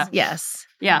yes. that. Yeah. Yes.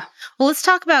 Yeah. Well, let's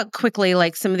talk about quickly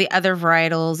like some of the other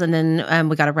varietals, and then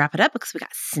we got to wrap it up because we got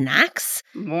snacks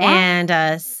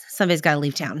and somebody's got to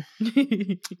leave town.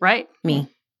 Right. Me.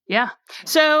 Yeah.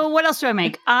 So what else do I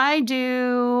make? On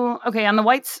the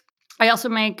whites, I also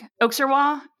make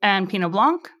Auxerrois and Pinot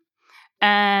Blanc,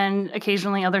 and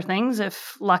occasionally other things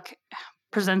if luck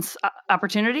presents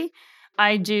opportunity.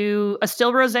 I do a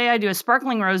still rosé. I do a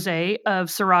sparkling rosé of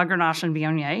Syrah, Grenache, and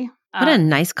Viognier. What a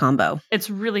nice combo. It's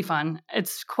really fun.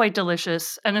 It's quite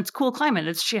delicious, and it's cool climate.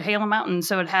 It's Chehalem Mountain,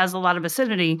 so it has a lot of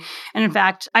acidity. And in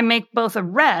fact, I make both a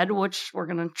red, which we're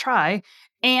going to try,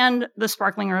 and the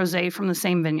sparkling rosé from the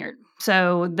same vineyard.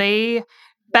 So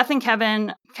Beth and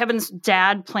Kevin's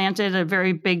dad planted a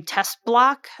very big test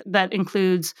block that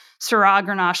includes Syrah,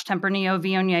 Grenache, Tempranillo,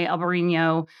 Viognier,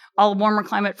 Albarino, all warmer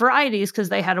climate varieties because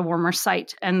they had a warmer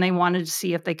site and they wanted to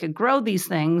see if they could grow these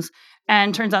things.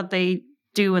 And turns out they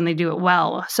do, and they do it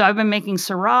well. So I've been making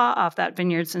Syrah off that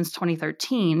vineyard since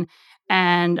 2013.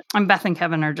 And Beth and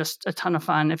Kevin are just a ton of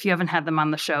fun. If you haven't had them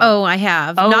on the show. Oh, I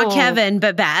have. Not Kevin,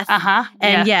 but Beth. Uh-huh.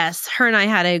 And yes, her and I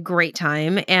had a great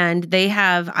time. And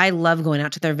I love going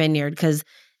out to their vineyard because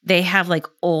they have like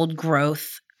old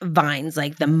growth vines,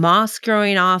 like the moss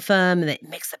growing off them, and it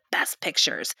makes the best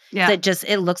pictures. Yeah.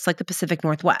 It looks like the Pacific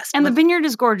Northwest. And the vineyard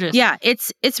is gorgeous. Yeah,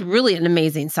 it's really an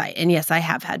amazing site. And yes, I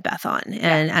have had Beth on,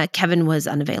 and Kevin was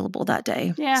unavailable that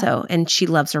day. Yeah. So, and she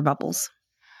loves her bubbles.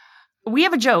 We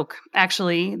have a joke,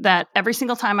 actually, that every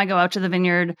single time I go out to the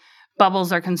vineyard,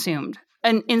 bubbles are consumed.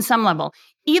 And in some level,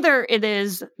 either it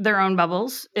is their own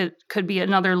bubbles, it could be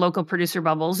another local producer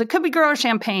bubbles, it could be grower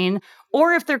champagne,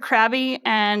 or if they're crabby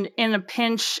and in a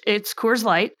pinch, it's Coors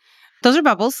Light. Those are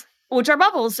bubbles. Which are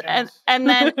bubbles. And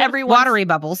then everyone. Watery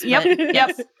bubbles. Yep.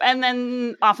 Yep. And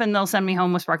then often they'll send me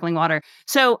home with sparkling water.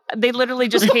 So they literally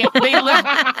just came.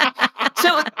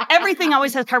 So everything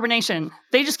always has carbonation.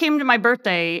 They just came to my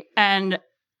birthday, and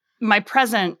my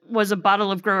present was a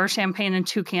bottle of grower champagne and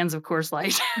 2 cans of Coors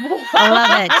Light. Love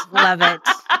it. Love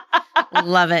it.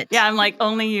 Love it. Yeah, I'm like,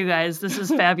 only you guys. This is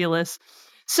fabulous.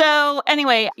 So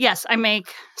anyway, yes, I make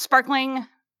sparkling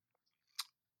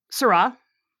Syrah,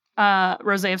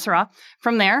 rosé of Syrah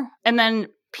from there. And then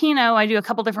Pinot, I do a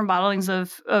couple different bottlings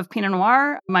of Pinot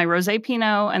Noir, my rosé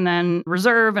Pinot, and then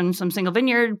Reserve and some single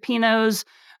vineyard Pinots,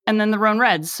 and then the Rhone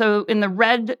Reds. So in the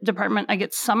red department, I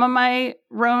get some of my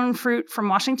Rhone fruit from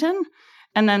Washington,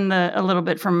 and then a little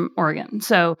bit from Oregon.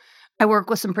 So I work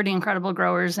with some pretty incredible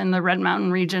growers in the Red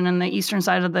Mountain region and the eastern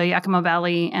side of the Yakima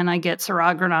Valley, and I get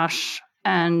Syrah, Grenache,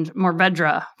 and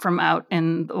Mourvedre from out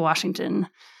in the Washington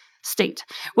state,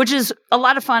 which is a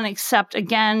lot of fun, except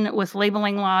again, with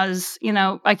labeling laws,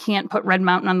 I can't put Red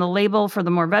Mountain on the label for the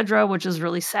Mourvedre, which is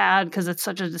really sad because it's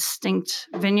such a distinct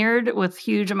vineyard with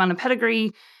huge amount of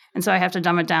pedigree. And so I have to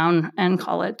dumb it down and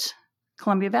call it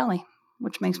Columbia Valley,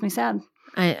 which makes me sad.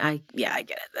 I get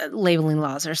it. The labeling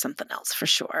laws are something else for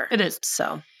sure. It is.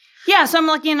 So yeah, so I'm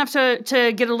lucky enough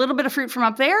to get a little bit of fruit from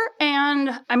up there.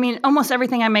 And I mean, almost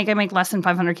everything I make less than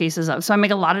 500 cases of. So I make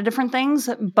a lot of different things,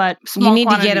 but small you need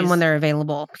quantities. to get them when they're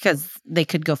available because they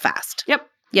could go fast.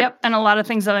 Yep. And a lot of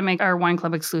things that I make are wine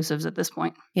club exclusives at this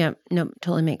point. Yeah, no,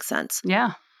 totally makes sense.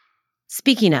 Yeah.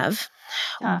 Speaking of,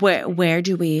 where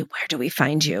do we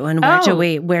find you, and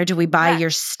where do we buy your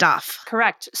stuff?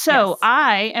 Correct. So Yes.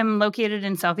 I am located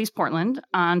in Southeast Portland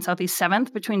on Southeast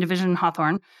 7th between Division and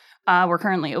Hawthorne. We're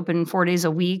currently open 4 days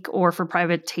a week or for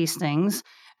private tastings.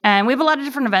 And we have a lot of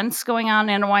different events going on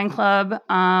in a wine club.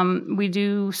 We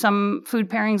do some food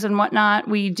pairings and whatnot.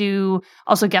 We do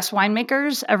also guest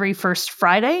winemakers every first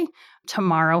Friday.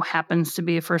 Tomorrow happens to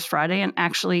be a first Friday. And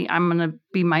actually, I'm going to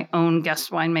be my own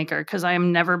guest winemaker because I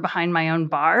am never behind my own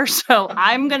bar. So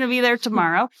I'm going to be there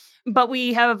tomorrow. But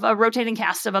we have a rotating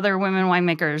cast of other women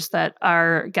winemakers that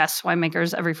are guest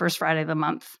winemakers every first Friday of the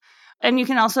month. And you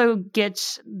can also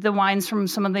get the wines from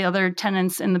some of the other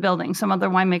tenants in the building, some other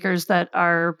winemakers that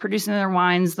are producing their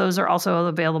wines. Those are also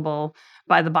available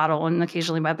by the bottle and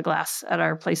occasionally by the glass at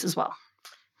our place as well.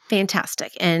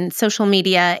 Fantastic. And social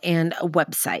media and a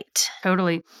website.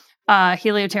 Totally.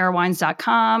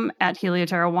 HelioterraWines.com, at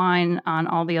HelioterraWine on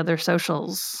all the other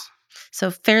socials. So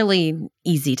fairly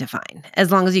easy to find,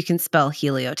 as long as you can spell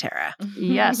Helioterra.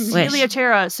 Yes, Wish.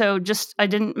 Helioterra. So I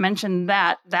didn't mention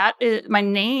that. That is, my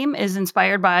name is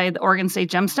inspired by the Oregon State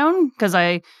Gemstone, because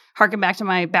I harken back to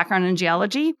my background in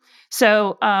geology.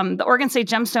 So the Oregon State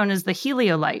Gemstone is the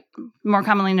heliolite, more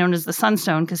commonly known as the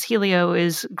sunstone, because helio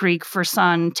is Greek for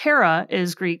sun, terra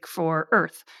is Greek for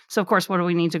earth. So of course, what do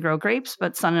we need to grow grapes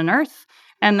but sun and earth?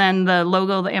 And then the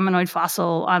logo, the ammonoid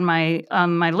fossil on my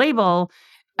label,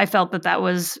 I felt that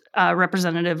was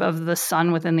representative of the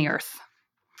sun within the earth.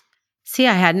 See,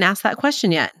 I hadn't asked that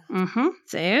question yet. Mm-hmm.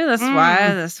 See,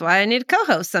 that's why I need a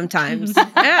co-host sometimes.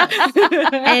 Yeah.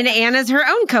 And Anna's her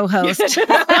own co-host.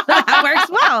 That works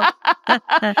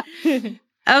well.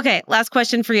 Okay, last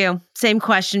question for you. Same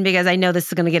question, because I know this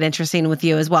is going to get interesting with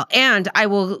you as well. And I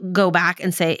will go back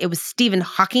and say it was Stephen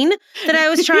Hawking that I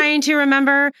was trying to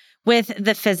remember with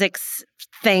the physics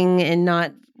thing, and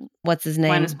not what's his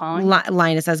name? Linus Pauling?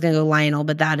 Linus. I was going to go Lionel,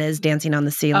 but that is Dancing on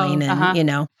the Ceiling,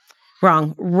 and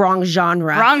wrong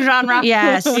genre. Wrong genre.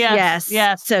 Yes.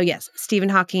 Yes. So yes, Stephen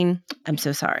Hawking. I'm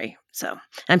so sorry. So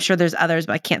I'm sure there's others,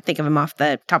 but I can't think of them off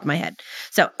the top of my head.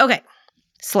 So okay,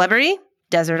 celebrity,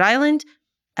 desert island,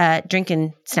 drink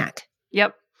and snack.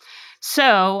 Yep.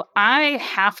 So I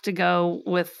have to go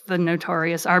with the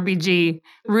notorious RBG,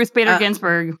 Ruth Bader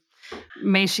Ginsburg.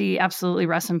 May she absolutely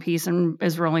rest in peace, and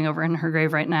is rolling over in her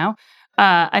grave right now.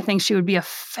 I think she would be a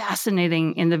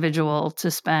fascinating individual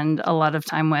to spend a lot of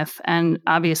time with. And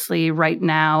obviously right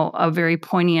now, a very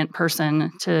poignant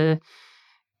person to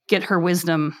get her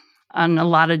wisdom on a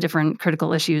lot of different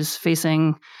critical issues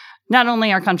facing not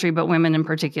only our country, but women in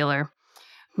particular.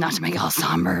 Not to make it all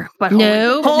somber, but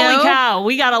holy cow,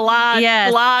 we got a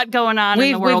lot going on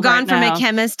in the world. We've gone right from now. a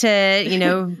chemist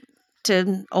to,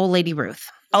 to old lady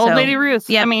Ruth. Lady Ruth.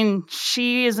 Yep. I mean,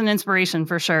 she is an inspiration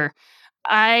for sure.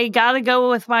 I got to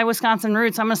go with my Wisconsin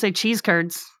roots. I'm going to say cheese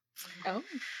curds. Oh.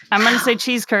 I'm going to say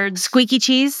cheese curds. Squeaky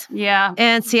cheese. Yeah.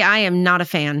 And see, I am not a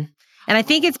fan. And I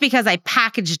think it's because I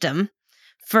packaged them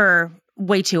for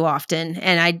way too often.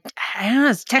 And I don't know,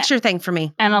 it's a texture thing for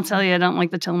me. And I'll tell you, I don't like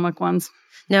the Tillamook ones.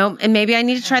 No, and maybe I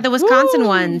need to try the Wisconsin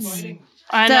ones.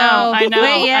 I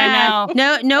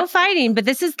know. No fighting, but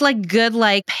this is like good,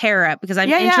 like pair up, because I'm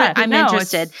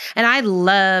interested, and I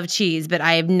love cheese, but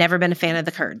I have never been a fan of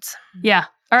the curds. Yeah,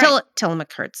 all right. Tillamook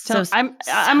curds. So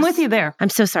I'm with you there. I'm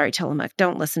so sorry, Tillamook.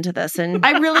 Don't listen to this. And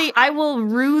I will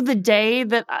rue the day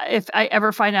that if I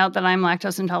ever find out that I'm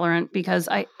lactose intolerant, because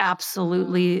I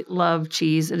absolutely love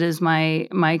cheese. It is my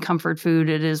comfort food.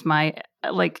 It is my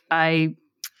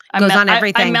on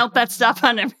everything. I melt that stuff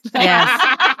on everything.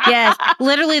 Yes.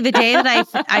 Literally the day that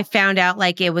I found out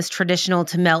like it was traditional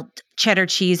to melt cheddar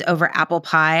cheese over apple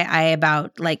pie, I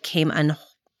about came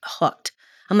unhooked.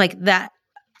 I'm like that.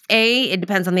 It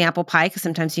depends on the apple pie, because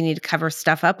sometimes you need to cover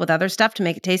stuff up with other stuff to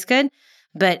make it taste good.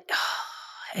 But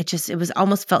it was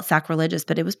almost felt sacrilegious,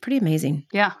 but it was pretty amazing.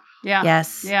 Yeah.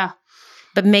 Yes. Yeah.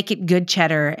 But make it good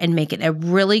cheddar and make it a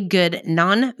really good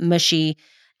non-mushy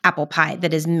apple pie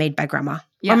that is made by grandma.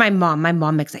 Yeah. Or my mom. My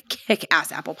mom makes a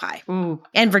kick-ass apple pie. Ooh.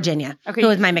 And Virginia, who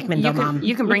is my McMinnville mom.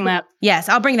 You can bring that. Yes,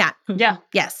 I'll bring that. Yeah.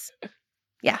 Yes.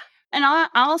 Yeah. And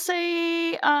I'll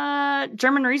say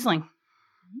German Riesling.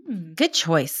 Good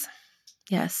choice.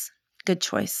 Yes, good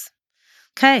choice.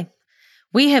 Okay.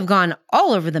 We have gone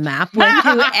all over the map with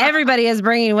who everybody is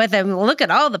bringing with them. Look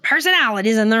at all the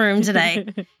personalities in the room today.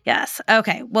 Yes.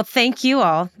 Okay. Well, thank you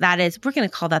all. We're going to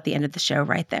call that the end of the show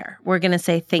right there. We're going to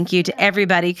say thank you to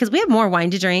everybody, because we have more wine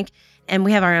to drink and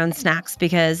we have our own snacks,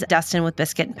 because Dustin with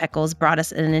Biscuit and Pickles brought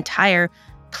us an entire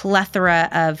plethora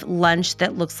of lunch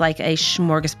that looks like a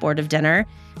smorgasbord of dinner.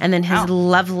 And then his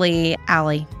lovely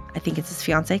Allie, I think it's his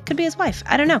fiance, could be his wife,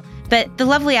 I don't know. But the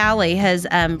lovely Allie has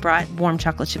brought warm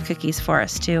chocolate chip cookies for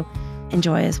us to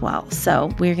enjoy as well. So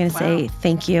we're going to say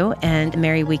thank you and a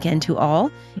merry weekend to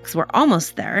all, because we're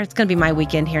almost there. It's going to be my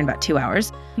weekend here in about 2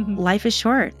 hours. Life is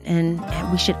short, and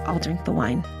we should all drink the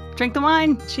wine. Drink the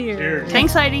wine. Cheers.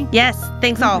 Thanks, Heidi. Yes.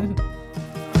 Thanks all.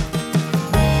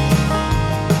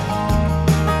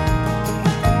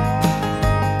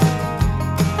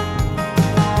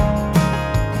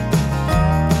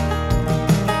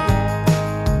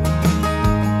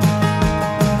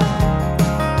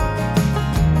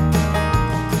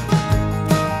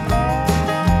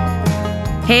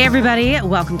 Hey, everybody.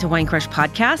 Welcome to Wine Crush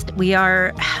Podcast. We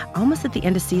are almost at the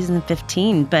end of season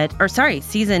 15,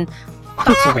 season...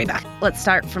 Oh, way back. Let's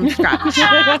start from scratch.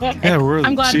 Yeah,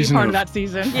 I'm glad to be part of that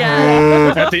season.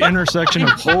 Yeah. At the intersection of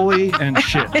holy and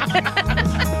shit.